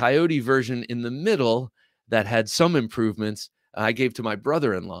 the Coyote version in the middle that had some improvements, I gave to my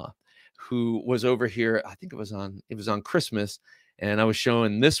brother-in-law, who was over here. I think it was on Christmas, and I was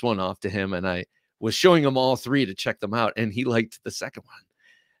showing this one off to him, and I was showing him all 3 to check them out, and he liked the second one.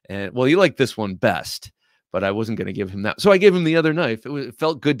 And well, he liked this one best, but I wasn't going to give him that. So I gave him the other knife. It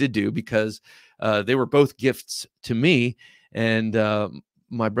felt good to do because they were both gifts to me, and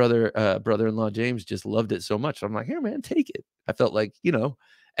my brother-in-law James just loved it so much. I'm like, here, man, take it. I felt like,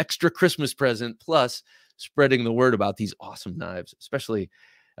 extra Christmas present, plus spreading the word about these awesome knives, especially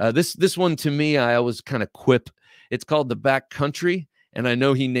this one. To me, I always kind of quip, it's called the Backcountry, and I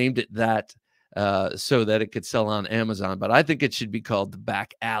know he named it that so that it could sell on Amazon, but I think it should be called the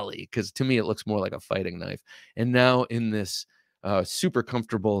Back Alley, because to me it looks more like a fighting knife. And now in this super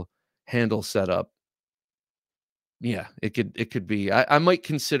comfortable handle setup, yeah, it could be. I might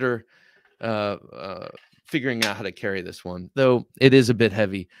consider figuring out how to carry this one, though it is a bit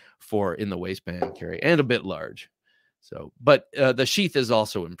heavy for in the waistband carry and a bit large. So, but the sheath is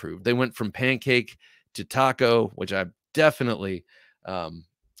also improved. They went from pancake to taco, which I definitely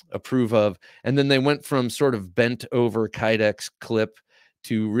approve of, and then they went from sort of bent over Kydex clip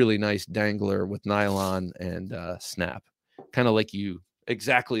to really nice dangler with nylon and snap, kind of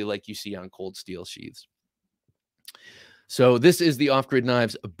exactly like you see on cold steel sheaths. So this is the Off-Grid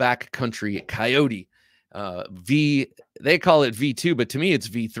Knives Backcountry Coyote they call it V2, but to me it's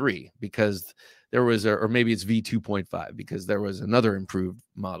V3 because there was or maybe it's V2.5 because there was another improved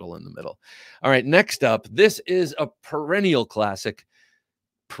model in the middle. All right, next up, this is a perennial classic.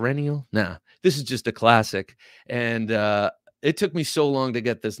 Perennial? Nah, this is just a classic. And it took me so long to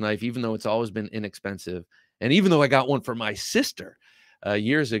get this knife, even though it's always been inexpensive. And even though I got one for my sister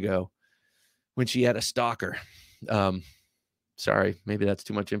years ago when she had a stalker. Sorry, maybe that's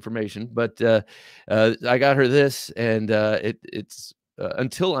too much information, but I got her this, and it's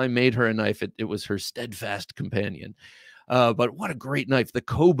until I made her a knife, it was her steadfast companion. But what a great knife. The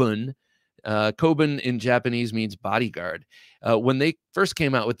Kobun Koban in Japanese means bodyguard. When they first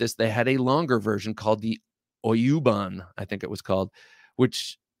came out with this, they had a longer version called the Oyuban, I think it was called,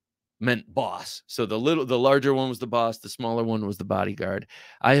 which meant boss. So the larger one was the boss, the smaller one was the bodyguard.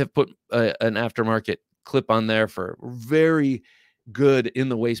 I have put an aftermarket clip on there for very good in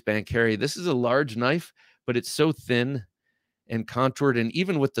the waistband carry. This is a large knife, but it's so thin and contoured, and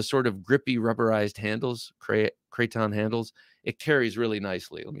even with the sort of grippy rubberized handles, Kraton handles, it carries really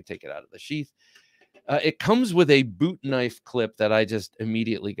nicely. Let me take it out of the sheath. It comes with a boot knife clip that I just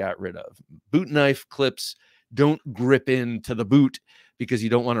immediately got rid of. Boot knife clips don't grip into the boot because you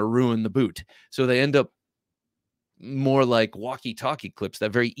don't want to ruin the boot. So they end up more like walkie-talkie clips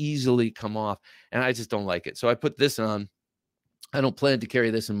that very easily come off, and I just don't like it. So I put this on. I don't plan to carry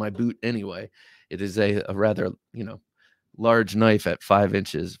this in my boot anyway. It is a rather, large knife at 5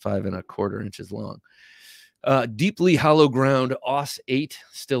 inches, 5¼ inches long. Deeply hollow ground Aus 8,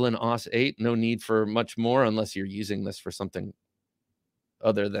 still in Aus 8. No need for much more unless you're using this for something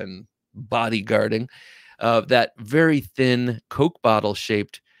other than bodyguarding. That very thin Coke bottle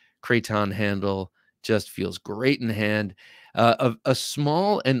shaped Kraton handle just feels great in hand. A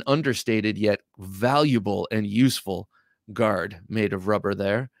small and understated yet valuable and useful guard made of rubber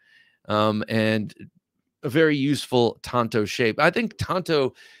there. And a very useful Tanto shape. I think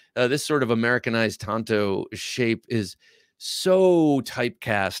Tanto, this sort of Americanized Tanto shape is so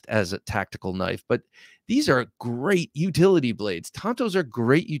typecast as a tactical knife, but these are great utility blades. Tantos are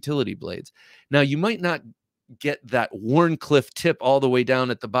great utility blades. Now, you might not get that Wharncliffe tip all the way down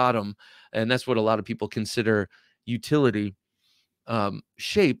at the bottom, and that's what a lot of people consider utility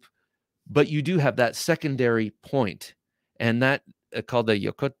shape, but you do have that secondary point, and that called the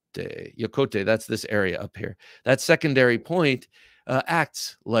yokote, that's this area up here. That secondary point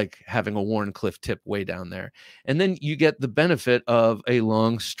acts like having a Wharncliffe tip way down there. And then you get the benefit of a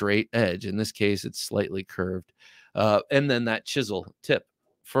long straight edge. In this case, it's slightly curved. And then that chisel tip.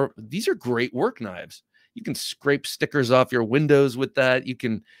 These are great work knives. You can scrape stickers off your windows with that. You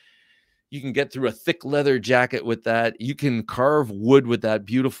can get through a thick leather jacket with that. You can carve wood with that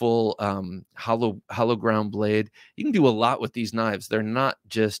beautiful hollow ground blade. You can do a lot with these knives. They're not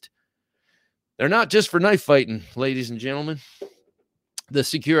just for knife fighting, ladies and gentlemen. The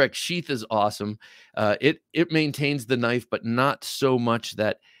Securex sheath is awesome. It maintains the knife, but not so much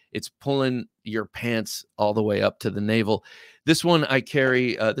that it's pulling your pants all the way up to the navel. This one I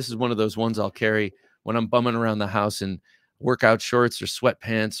carry. This is one of those ones I'll carry when I'm bumming around the house in workout shorts or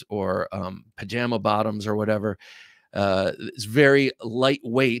sweatpants or pajama bottoms or whatever. It's very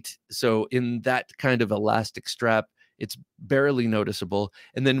lightweight. So in that kind of elastic strap, it's barely noticeable.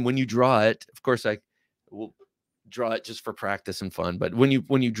 And then when you draw it, of course, I will draw it just for practice and fun. But when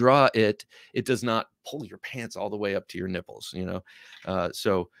you draw it, it does not pull your pants all the way up to your nipples,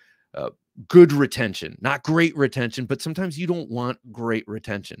 So good retention, not great retention, but sometimes you don't want great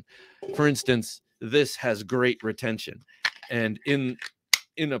retention. For instance, this has great retention. And in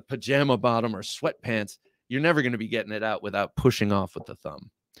a pajama bottom or sweatpants, you're never going to be getting it out without pushing off with the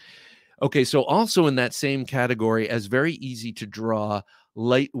thumb. Okay, so also in that same category as very easy to draw,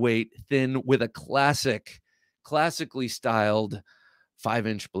 lightweight, thin, with a classically styled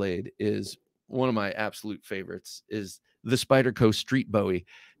 5-inch blade is one of my absolute favorites, is the Spyderco Street Bowie,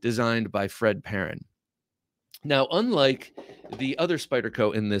 designed by Fred Perrin. Now, unlike the other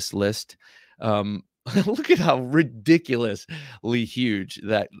Spyderco in this list, look at how ridiculously huge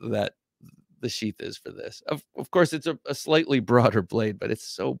that the sheath is for this. Of course, it's a slightly broader blade, but it's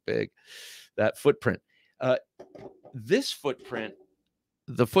so big, that footprint. This footprint,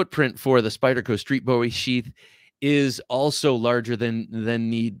 the footprint for the Spyderco Street Bowie sheath, is also larger than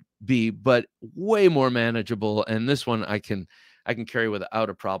need be, but way more manageable. And this one I can carry without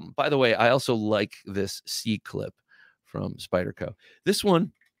a problem. By the way, I also like this C clip from Spyderco. This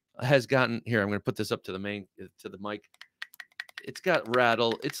one has gotten here. I'm going to put this up to the mic. It's got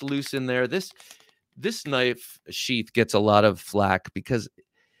rattle. It's loose in there. This knife sheath gets a lot of flack because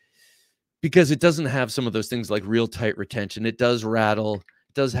it doesn't have some of those things like real tight retention. It does rattle.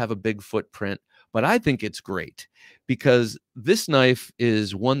 It does have a big footprint, but I think it's great because this knife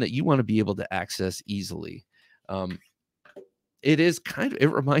is one that you want to be able to access easily.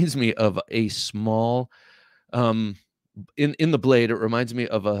 It reminds me of a small, in the blade, it reminds me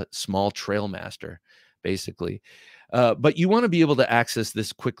of a small Trailmaster, basically. But you want to be able to access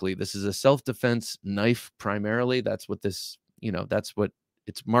this quickly. This is a self-defense knife primarily. That's what that's what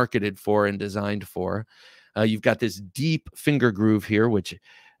it's marketed for and designed for. You've got this deep finger groove here, which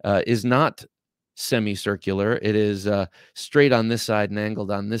is not semicircular. It is straight on this side and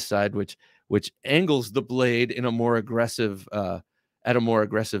angled on this side, which angles the blade in a more aggressive at a more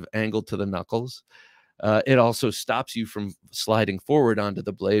aggressive angle to the knuckles. It also stops you from sliding forward onto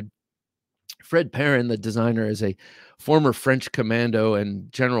the blade. Fred Perrin, the designer, is a former French commando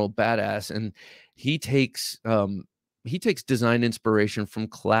and general badass, and he takes design inspiration from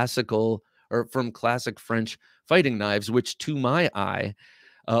classic French fighting knives, which to my eye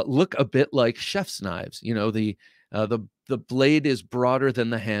look a bit like chef's knives. You know, the blade is broader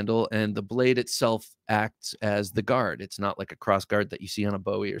than the handle, and the blade itself acts as the guard. It's not like a cross guard that you see on a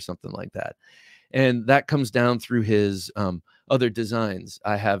Bowie or something like that. And that comes down through his other designs.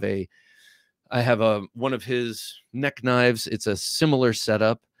 I have one of his neck knives. It's a similar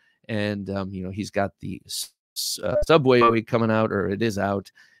setup, and you know, he's got the Subway coming out, or it is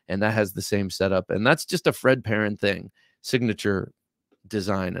out, and that has the same setup. And that's just a Fred Perrin thing, signature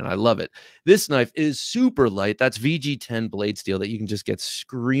design, and I love it. This knife is super light. That's VG10 blade steel that you can just get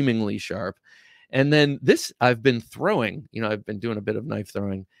screamingly sharp. And then this I've been throwing, you know, I've been doing a bit of knife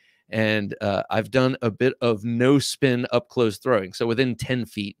throwing, and I've done a bit of no spin up close throwing. So within 10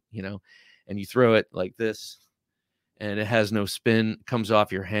 feet, you know, and you throw it like this, and it has no spin, comes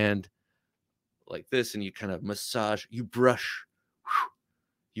off your hand like this, and you kind of massage, you brush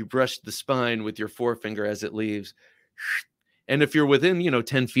the spine with your forefinger as it leaves. And if you're within, you know,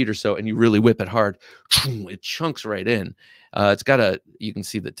 10 feet or so, and you really whip it hard, it chunks right in. You can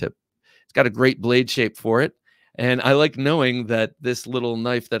see the tip. It's got a great blade shape for it. And I like knowing that this little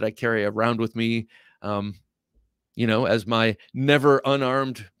knife that I carry around with me, you know, as my never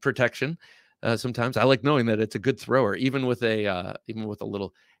unarmed protection, sometimes I like knowing that it's a good thrower, even with a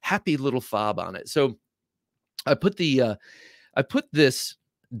little happy little fob on it. So I put this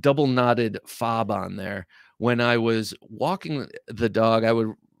double knotted fob on there when I was walking the dog.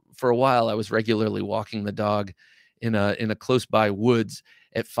 For a while, I was regularly walking the dog in a close by woods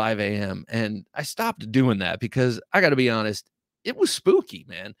at 5 a.m. And I stopped doing that because I got to be honest, it was spooky,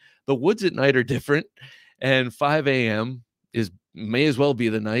 man. The woods at night are different, and 5 a.m. may as well be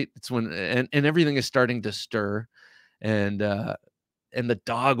the night. It's when and everything is starting to stir, and the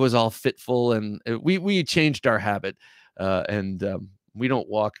dog was all fitful, and we changed our habit, and we don't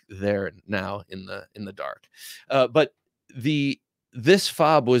walk there now in the dark. But this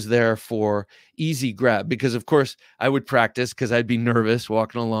fob was there for easy grab, because of course I would practice, because I'd be nervous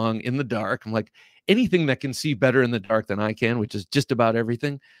walking along in the dark. I'm like, anything that can see better in the dark than I can, which is just about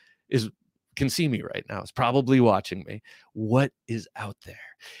everything, can see me right now. It's probably watching me. What is out there?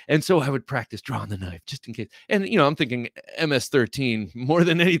 And so I would practice drawing the knife just in case. And, you know, I'm thinking MS-13 more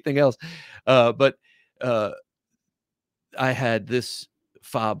than anything else. But I had this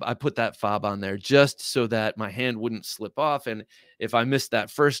fob. I put that fob on there just so that my hand wouldn't slip off. And if I missed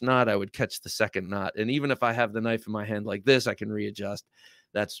that first knot, I would catch the second knot. And even if I have the knife in my hand like this, I can readjust.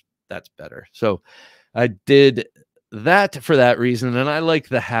 That's better. So I did that for that reason. And I like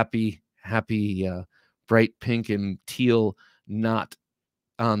the happy bright pink and teal knot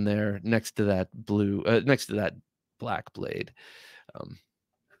on there next to that black blade.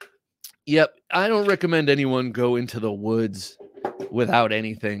 Yep, I don't recommend anyone go into the woods without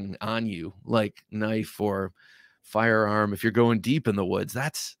anything on you, like knife or firearm. If you're going deep in the woods,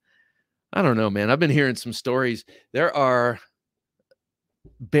 I don't know, man. I've been hearing some stories. There are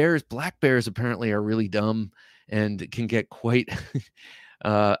black bears apparently are really dumb and can get quite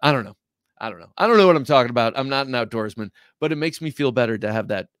I don't know what I'm talking about. I'm not an outdoorsman, but it makes me feel better to have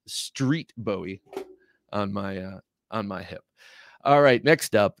that street Bowie on my hip. All right,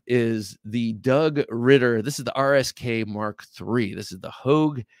 next up is the Doug Ritter. This is the RSK Mark III. This is the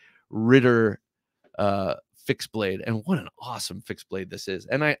Hogue Ritter fixed blade, and what an awesome fixed blade this is.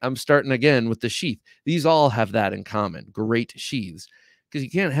 And I'm starting again with the sheath. These all have that in common, great sheaths, because you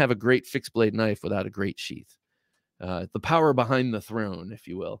can't have a great fixed blade knife without a great sheath. The power behind the throne, if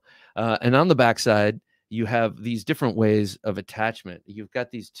you will. And on the backside, you have these different ways of attachment. You've got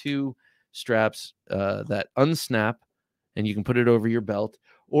these two straps that unsnap, and you can put it over your belt,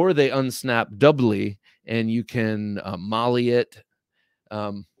 or they unsnap doubly, and you can molly it.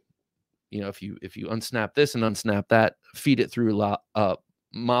 You know, if you unsnap this and unsnap that, feed it through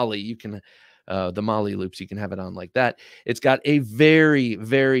molly, you can the molly loops, you can have it on like that. It's got a very,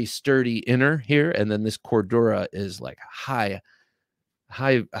 very sturdy inner here, and then this Cordura is like high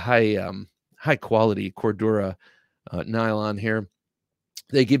quality Cordura nylon here.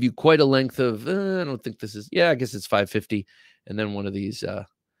 They give you quite a length of, I don't think this is, yeah, I guess it's 550. And then one of these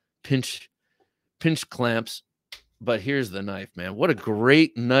pinch clamps. But here's the knife, man. What a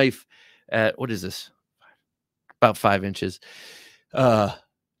great knife at, what is this? About 5 inches.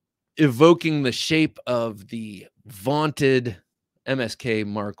 Evoking the shape of the vaunted MSK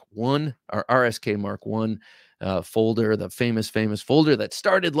Mark I, or RSK Mark I. folder, the famous folder that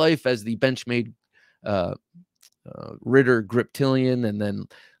started life as the Benchmade Ritter Griptilian, and then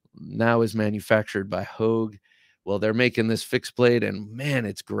now is manufactured by Hogue. Well, they're making this fixed blade, and man,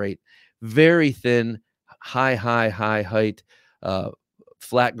 it's great. Very thin, high height,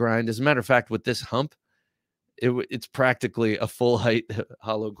 flat grind. As a matter of fact, with this hump, it's practically a full height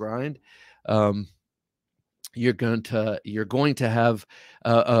hollow grind. You're going to have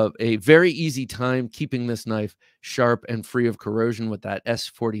a very easy time keeping this knife sharp and free of corrosion with that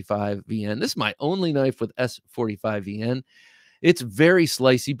S45 VN. This is my only knife with S45 VN. It's very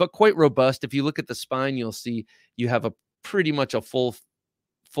slicey, but quite robust. If you look at the spine, you'll see you have a pretty much a full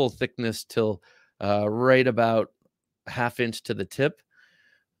thickness till right about ½ inch to the tip.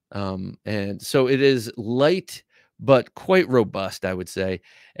 And so it is light, but quite robust, I would say,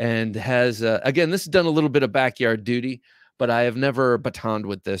 and has, again, this has done a little bit of backyard duty, but I have never batoned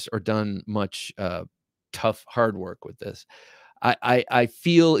with this or done much tough, hard work with this. I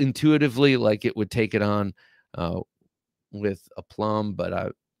feel intuitively like it would take it on with a plum,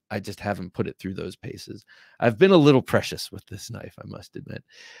 but I just haven't put it through those paces. I've been a little precious with this knife, I must admit.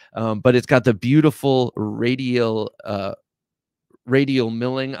 But it's got the beautiful radial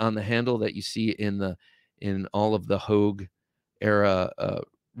milling on the handle that you see in all of the Hogue era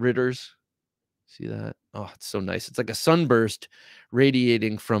Ritters. See that? Oh, it's so nice. It's like a sunburst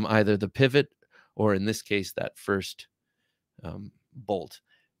radiating from either the pivot or, in this case, that first bolt.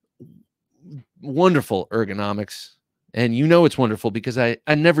 Wonderful ergonomics. And you know it's wonderful because I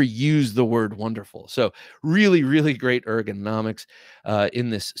never use the word wonderful. So really, really great ergonomics. In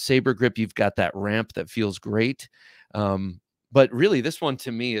this saber grip, you've got that ramp that feels great. But really, this one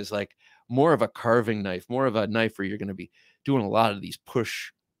to me is like more of a carving knife, more of a knife where you're going to be doing a lot of these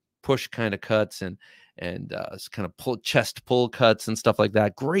push kind of cuts and kind of chest pull cuts and stuff like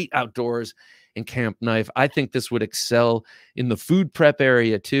that. Great outdoors and camp knife. I think this would excel in the food prep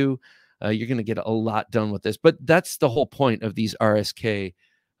area too. You're going to get a lot done with this, but that's the whole point of these RSK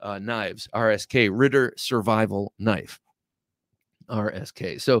knives. RSK, Ritter Survival Knife.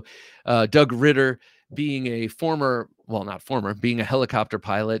 RSK. So Doug Ritter, being a being a helicopter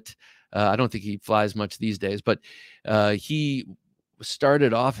pilot. I don't think he flies much these days, but he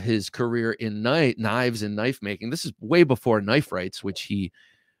started off his career in knives and knife making. This is way before Knife Rights, which he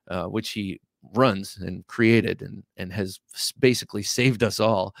runs and created and has basically saved us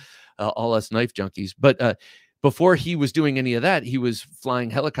all us knife junkies. But before he was doing any of that, he was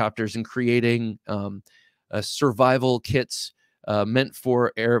flying helicopters and creating survival kits meant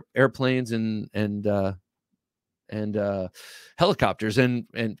for airplanes and helicopters.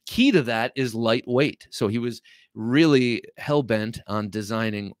 And key to that is lightweight. So he was really hell-bent on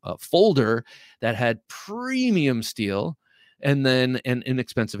designing a folder that had premium steel and then an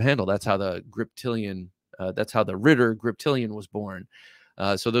inexpensive handle. That's how the Griptilian, that's how the Ritter Griptilian was born.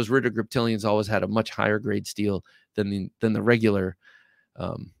 So those Ritter Griptilians always had a much higher grade steel than the regular,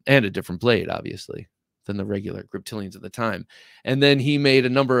 and a different blade, obviously, than the regular Griptilians at the time. And then he made a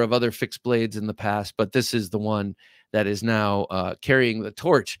number of other fixed blades in the past, but this is the one that is now carrying the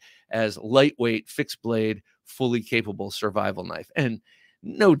torch as lightweight fixed blade, fully capable survival knife. And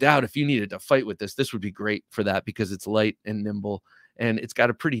no doubt, if you needed to fight with this, this would be great for that because it's light and nimble, and it's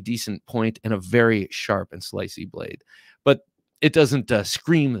got a pretty decent point and a very sharp and slicey blade. But it doesn't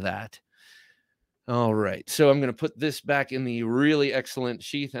scream that. All right, so I'm going to put this back in the really excellent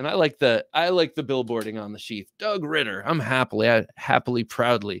sheath, and I like the billboarding on the sheath. Doug Ritter. I happily,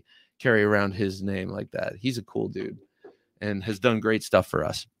 proudly carry around his name like that. He's a cool dude and has done great stuff for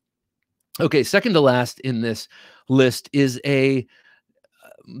us. Okay, second to last in this list is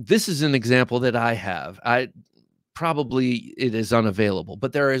this is an example that I have. Probably it is unavailable,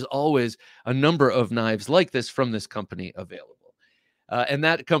 but there is always a number of knives like this from this company available. And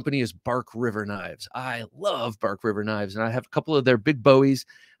that company is Bark River Knives. I love Bark River Knives, and I have a couple of their big Bowies.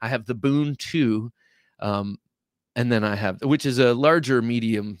 I have the Boone 2, and then I have, which is a larger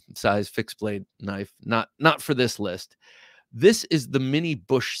medium-sized fixed blade knife, not for this list. This is the mini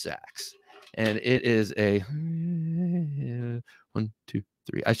Bush Sax, and it is a 1, 2,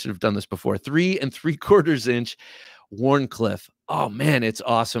 3. I should have done this before. 3 3/4 inch Warncliffe. Oh man, it's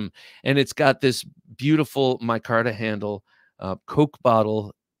awesome, and it's got this beautiful micarta handle. Coke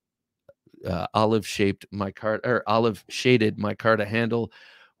bottle, olive shaded micarta handle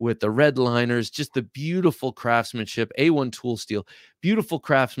with the red liners, just the beautiful craftsmanship, A1 tool steel, beautiful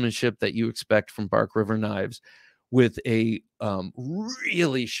craftsmanship that you expect from Bark River Knives, with a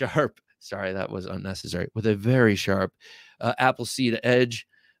really sharp, sorry, that was unnecessary, with a very sharp Appleseed edge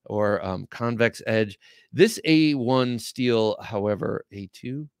or convex edge. This A1 steel, however,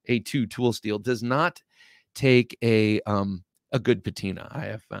 A2 tool steel does not take a good patina, I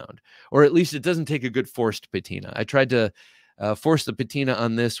have found, or at least it doesn't take a good forced patina. I tried to force the patina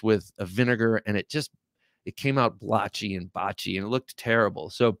on this with a vinegar, and it came out blotchy and botchy, and it looked terrible.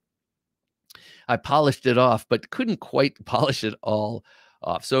 So I polished it off, but couldn't quite polish it all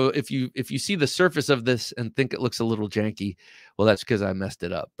off. So if you see the surface of this and think it looks a little janky, well, that's because I messed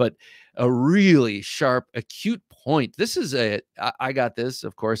it up. But a really sharp, acute point. This is I got this,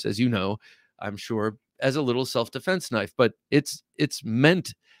 of course, as you know, I'm sure, as a little self-defense knife, but it's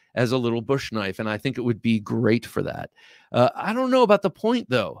meant as a little bush knife, and I think it would be great for that. I don't know about the point,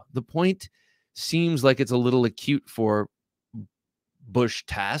 though. The point seems like it's a little acute for bush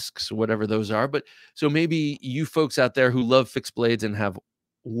tasks, whatever those are. But so maybe you folks out there who love fixed blades and have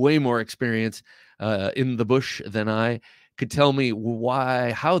way more experience in the bush than I could tell me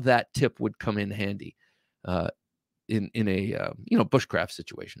how that tip would come in handy in a bushcraft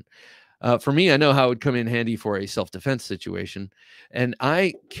situation. For me, I know how it would come in handy for a self-defense situation. And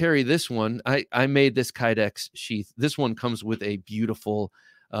I carry this one. I made this Kydex sheath. This one comes with a beautiful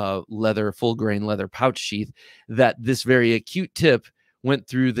leather, full grain leather pouch sheath that this very acute tip went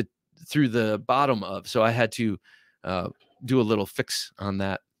through the bottom of. So I had to do a little fix on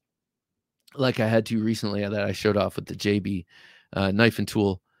that, like I had to recently, that I showed off with the JB knife and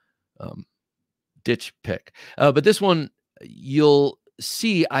tool ditch pick. But this one, you'll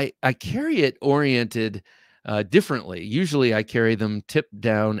see I carry it oriented differently. Usually I carry them tip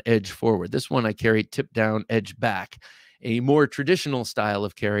down, edge forward. This one I carry tip down, edge back, a more traditional style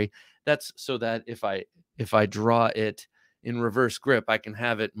of carry. That's so that if I draw it in reverse grip, I can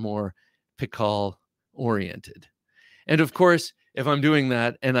have it more pickall oriented. And of course, if I'm doing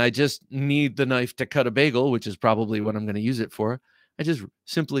that and I just need the knife to cut a bagel, which is probably what I'm going to use it for, I just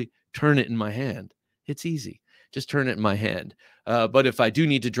simply turn it in my hand. It's easy. Just turn it in my hand. But if I do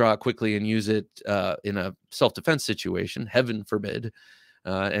need to draw it quickly and use it in a self-defense situation, heaven forbid,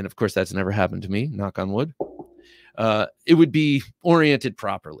 and of course that's never happened to me, knock on wood, it would be oriented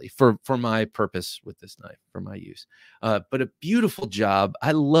properly for my purpose with this knife, for my use. But a beautiful job.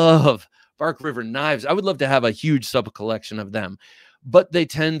 I love Bark River knives. I would love to have a huge sub collection of them, but they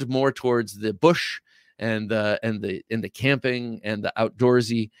tend more towards the bush and the camping and the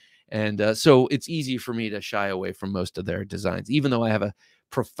outdoorsy. And so it's easy for me to shy away from most of their designs, even though I have a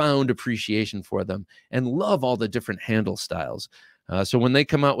profound appreciation for them and love all the different handle styles. So when they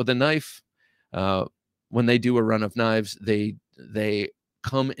come out with a knife, when they do a run of knives, they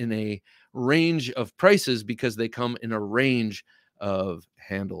come in a range of prices because they come in a range of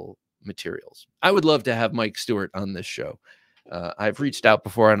handle materials. I would love to have Mike Stewart on this show. I've reached out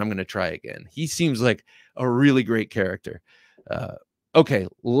before and I'm going to try again. He seems like a really great character. Okay,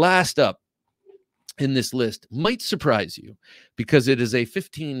 last up in this list might surprise you because it is a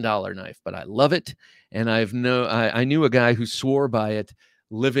 $15 knife, but I love it. And I knew a guy who swore by it,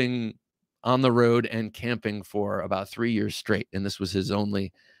 living on the road and camping for about 3 years straight. And this was his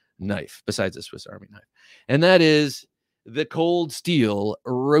only knife besides a Swiss Army knife. And that is the Cold Steel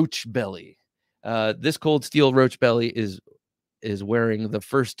Roach Belly. This Cold Steel Roach Belly is wearing the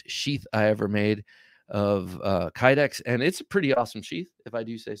first sheath I ever made of Kydex, and it's a pretty awesome sheath, if I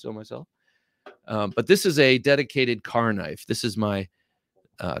do say so myself. But this is a dedicated car knife. This is my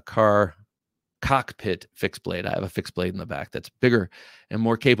car cockpit fixed blade. I have a fixed blade in the back that's bigger and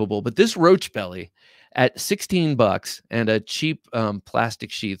more capable. But this Roach Belly at $16 and a cheap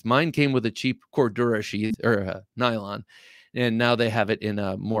plastic sheath. Mine came with a cheap Cordura sheath or nylon, and now they have it in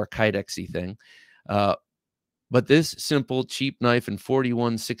a more Kydex-y thing. But this simple cheap knife in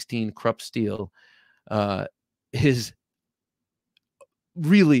 4116 Krupp steel is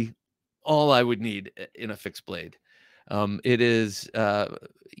really all I would need in a fixed blade. It is,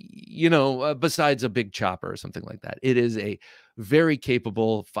 besides a big chopper or something like that, it is a very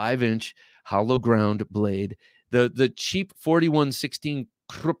capable 5-inch hollow ground blade. The cheap 4116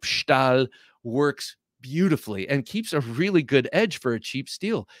 Kruppstahl works beautifully and keeps a really good edge for a cheap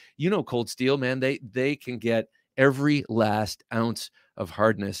steel. Cold steel, man, they can get every last ounce of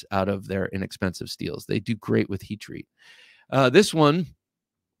hardness out of their inexpensive steels. They do great with heat treat. This one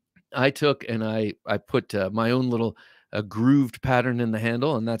I took and I put my own little grooved pattern in the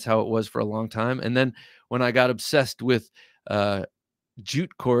handle, and that's how it was for a long time. And then when I got obsessed with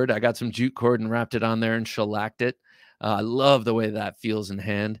jute cord, I got some jute cord and wrapped it on there and shellacked it. I love the way that feels in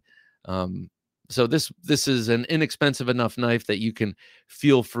hand. So this is an inexpensive enough knife that you can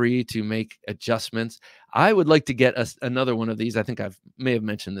feel free to make adjustments. I would like to get another one of these. I think may have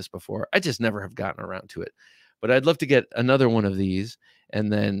mentioned this before. I just never have gotten around to it. But I'd love to get another one of these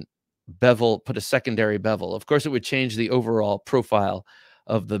and then put a secondary bevel. Of course, it would change the overall profile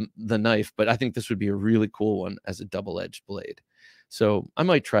of the knife, but I think this would be a really cool one as a double-edged blade. So I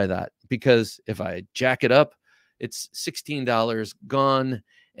might try that, because if I jack it up, it's $16 gone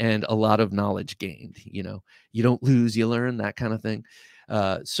and a lot of knowledge gained. You know, you don't lose, you learn, that kind of thing.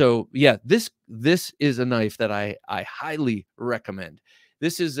 So yeah, this is a knife that I highly recommend.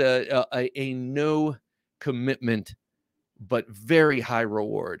 This is a no commitment but very high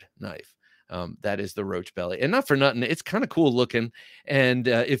reward knife. That is the roach belly, and not for nothing, it's kind of cool looking. And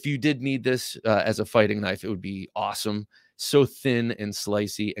if you did need this as a fighting knife, it would be awesome. So thin and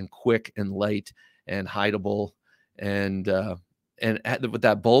slicey and quick and light and hideable, and with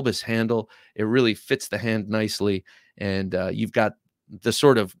that bulbous handle, it really fits the hand nicely. And you've got the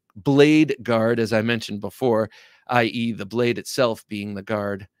sort of blade guard, as I mentioned before, i.e. the blade itself being the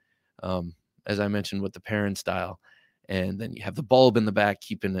guard, as I mentioned with the parent style. And then you have the bulb in the back,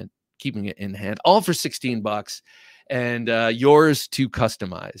 keeping it in hand, all for $16, and yours to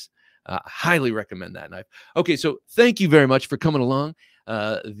customize. Highly recommend that knife. Okay, so thank you very much for coming along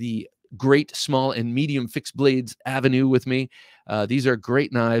the great small and medium fixed blades avenue with me. These are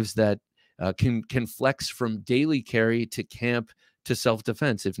great knives that can flex from daily carry to camp to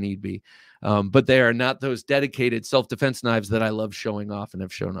self-defense if need be. But they are not those dedicated self-defense knives that I love showing off and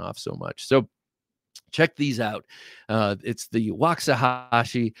have shown off so much. So check these out. It's the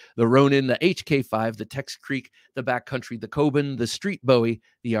Waxahachie, the Ronin, the HK5, the Tex Creek, the Backcountry, the Coben, the Street Bowie,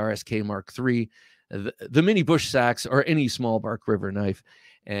 the RSK Mark III, the Mini Bush Sax, or any small bark river knife,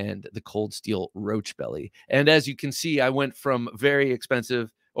 and the Cold Steel Roach Belly. And as you can see, I went from very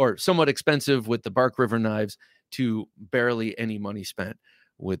expensive or somewhat expensive with the bark river knives to barely any money spent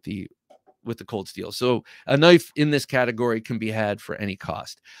with the Cold Steel. So a knife in this category can be had for any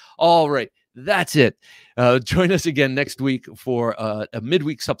cost. All right. That's it. Join us again next week for a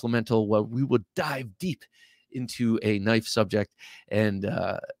midweek supplemental where we will dive deep into a knife subject, and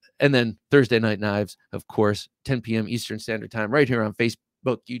then Thursday Night Knives, of course, 10 p.m. Eastern Standard Time, right here on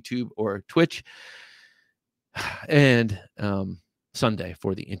Facebook, YouTube, or Twitch, and Sunday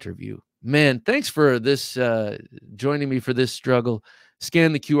for the interview. Man, thanks for this, joining me for this struggle.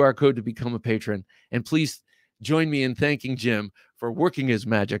 Scan the QR code to become a patron, and please join me in thanking Jim for working his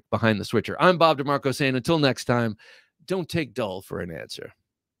magic behind the switcher. I'm Bob DeMarco saying until next time, don't take dull for an answer.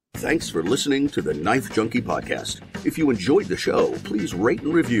 Thanks for listening to the Knife Junkie podcast. If you enjoyed the show, please rate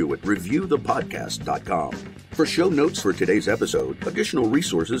and review at reviewthepodcast.com. For show notes for today's episode, additional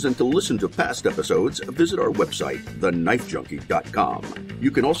resources, and to listen to past episodes, visit our website, TheKnifeJunkie.com. You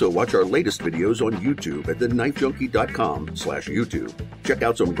can also watch our latest videos on YouTube at TheKnifeJunkie.com/YouTube. Check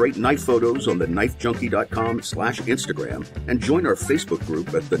out some great knife photos on TheKnifeJunkie.com/Instagram, and join our Facebook group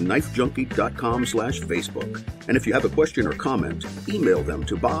at TheKnifeJunkie.com/Facebook. And if you have a question or comment, email them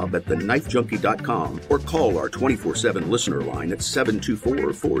to bob@TheKnifeJunkie.com or call our 24/7 listener line at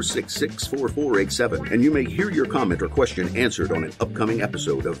 724-466-4487, and you may hear your comment or question answered on an upcoming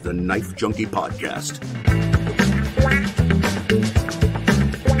episode of the Knife Junkie podcast.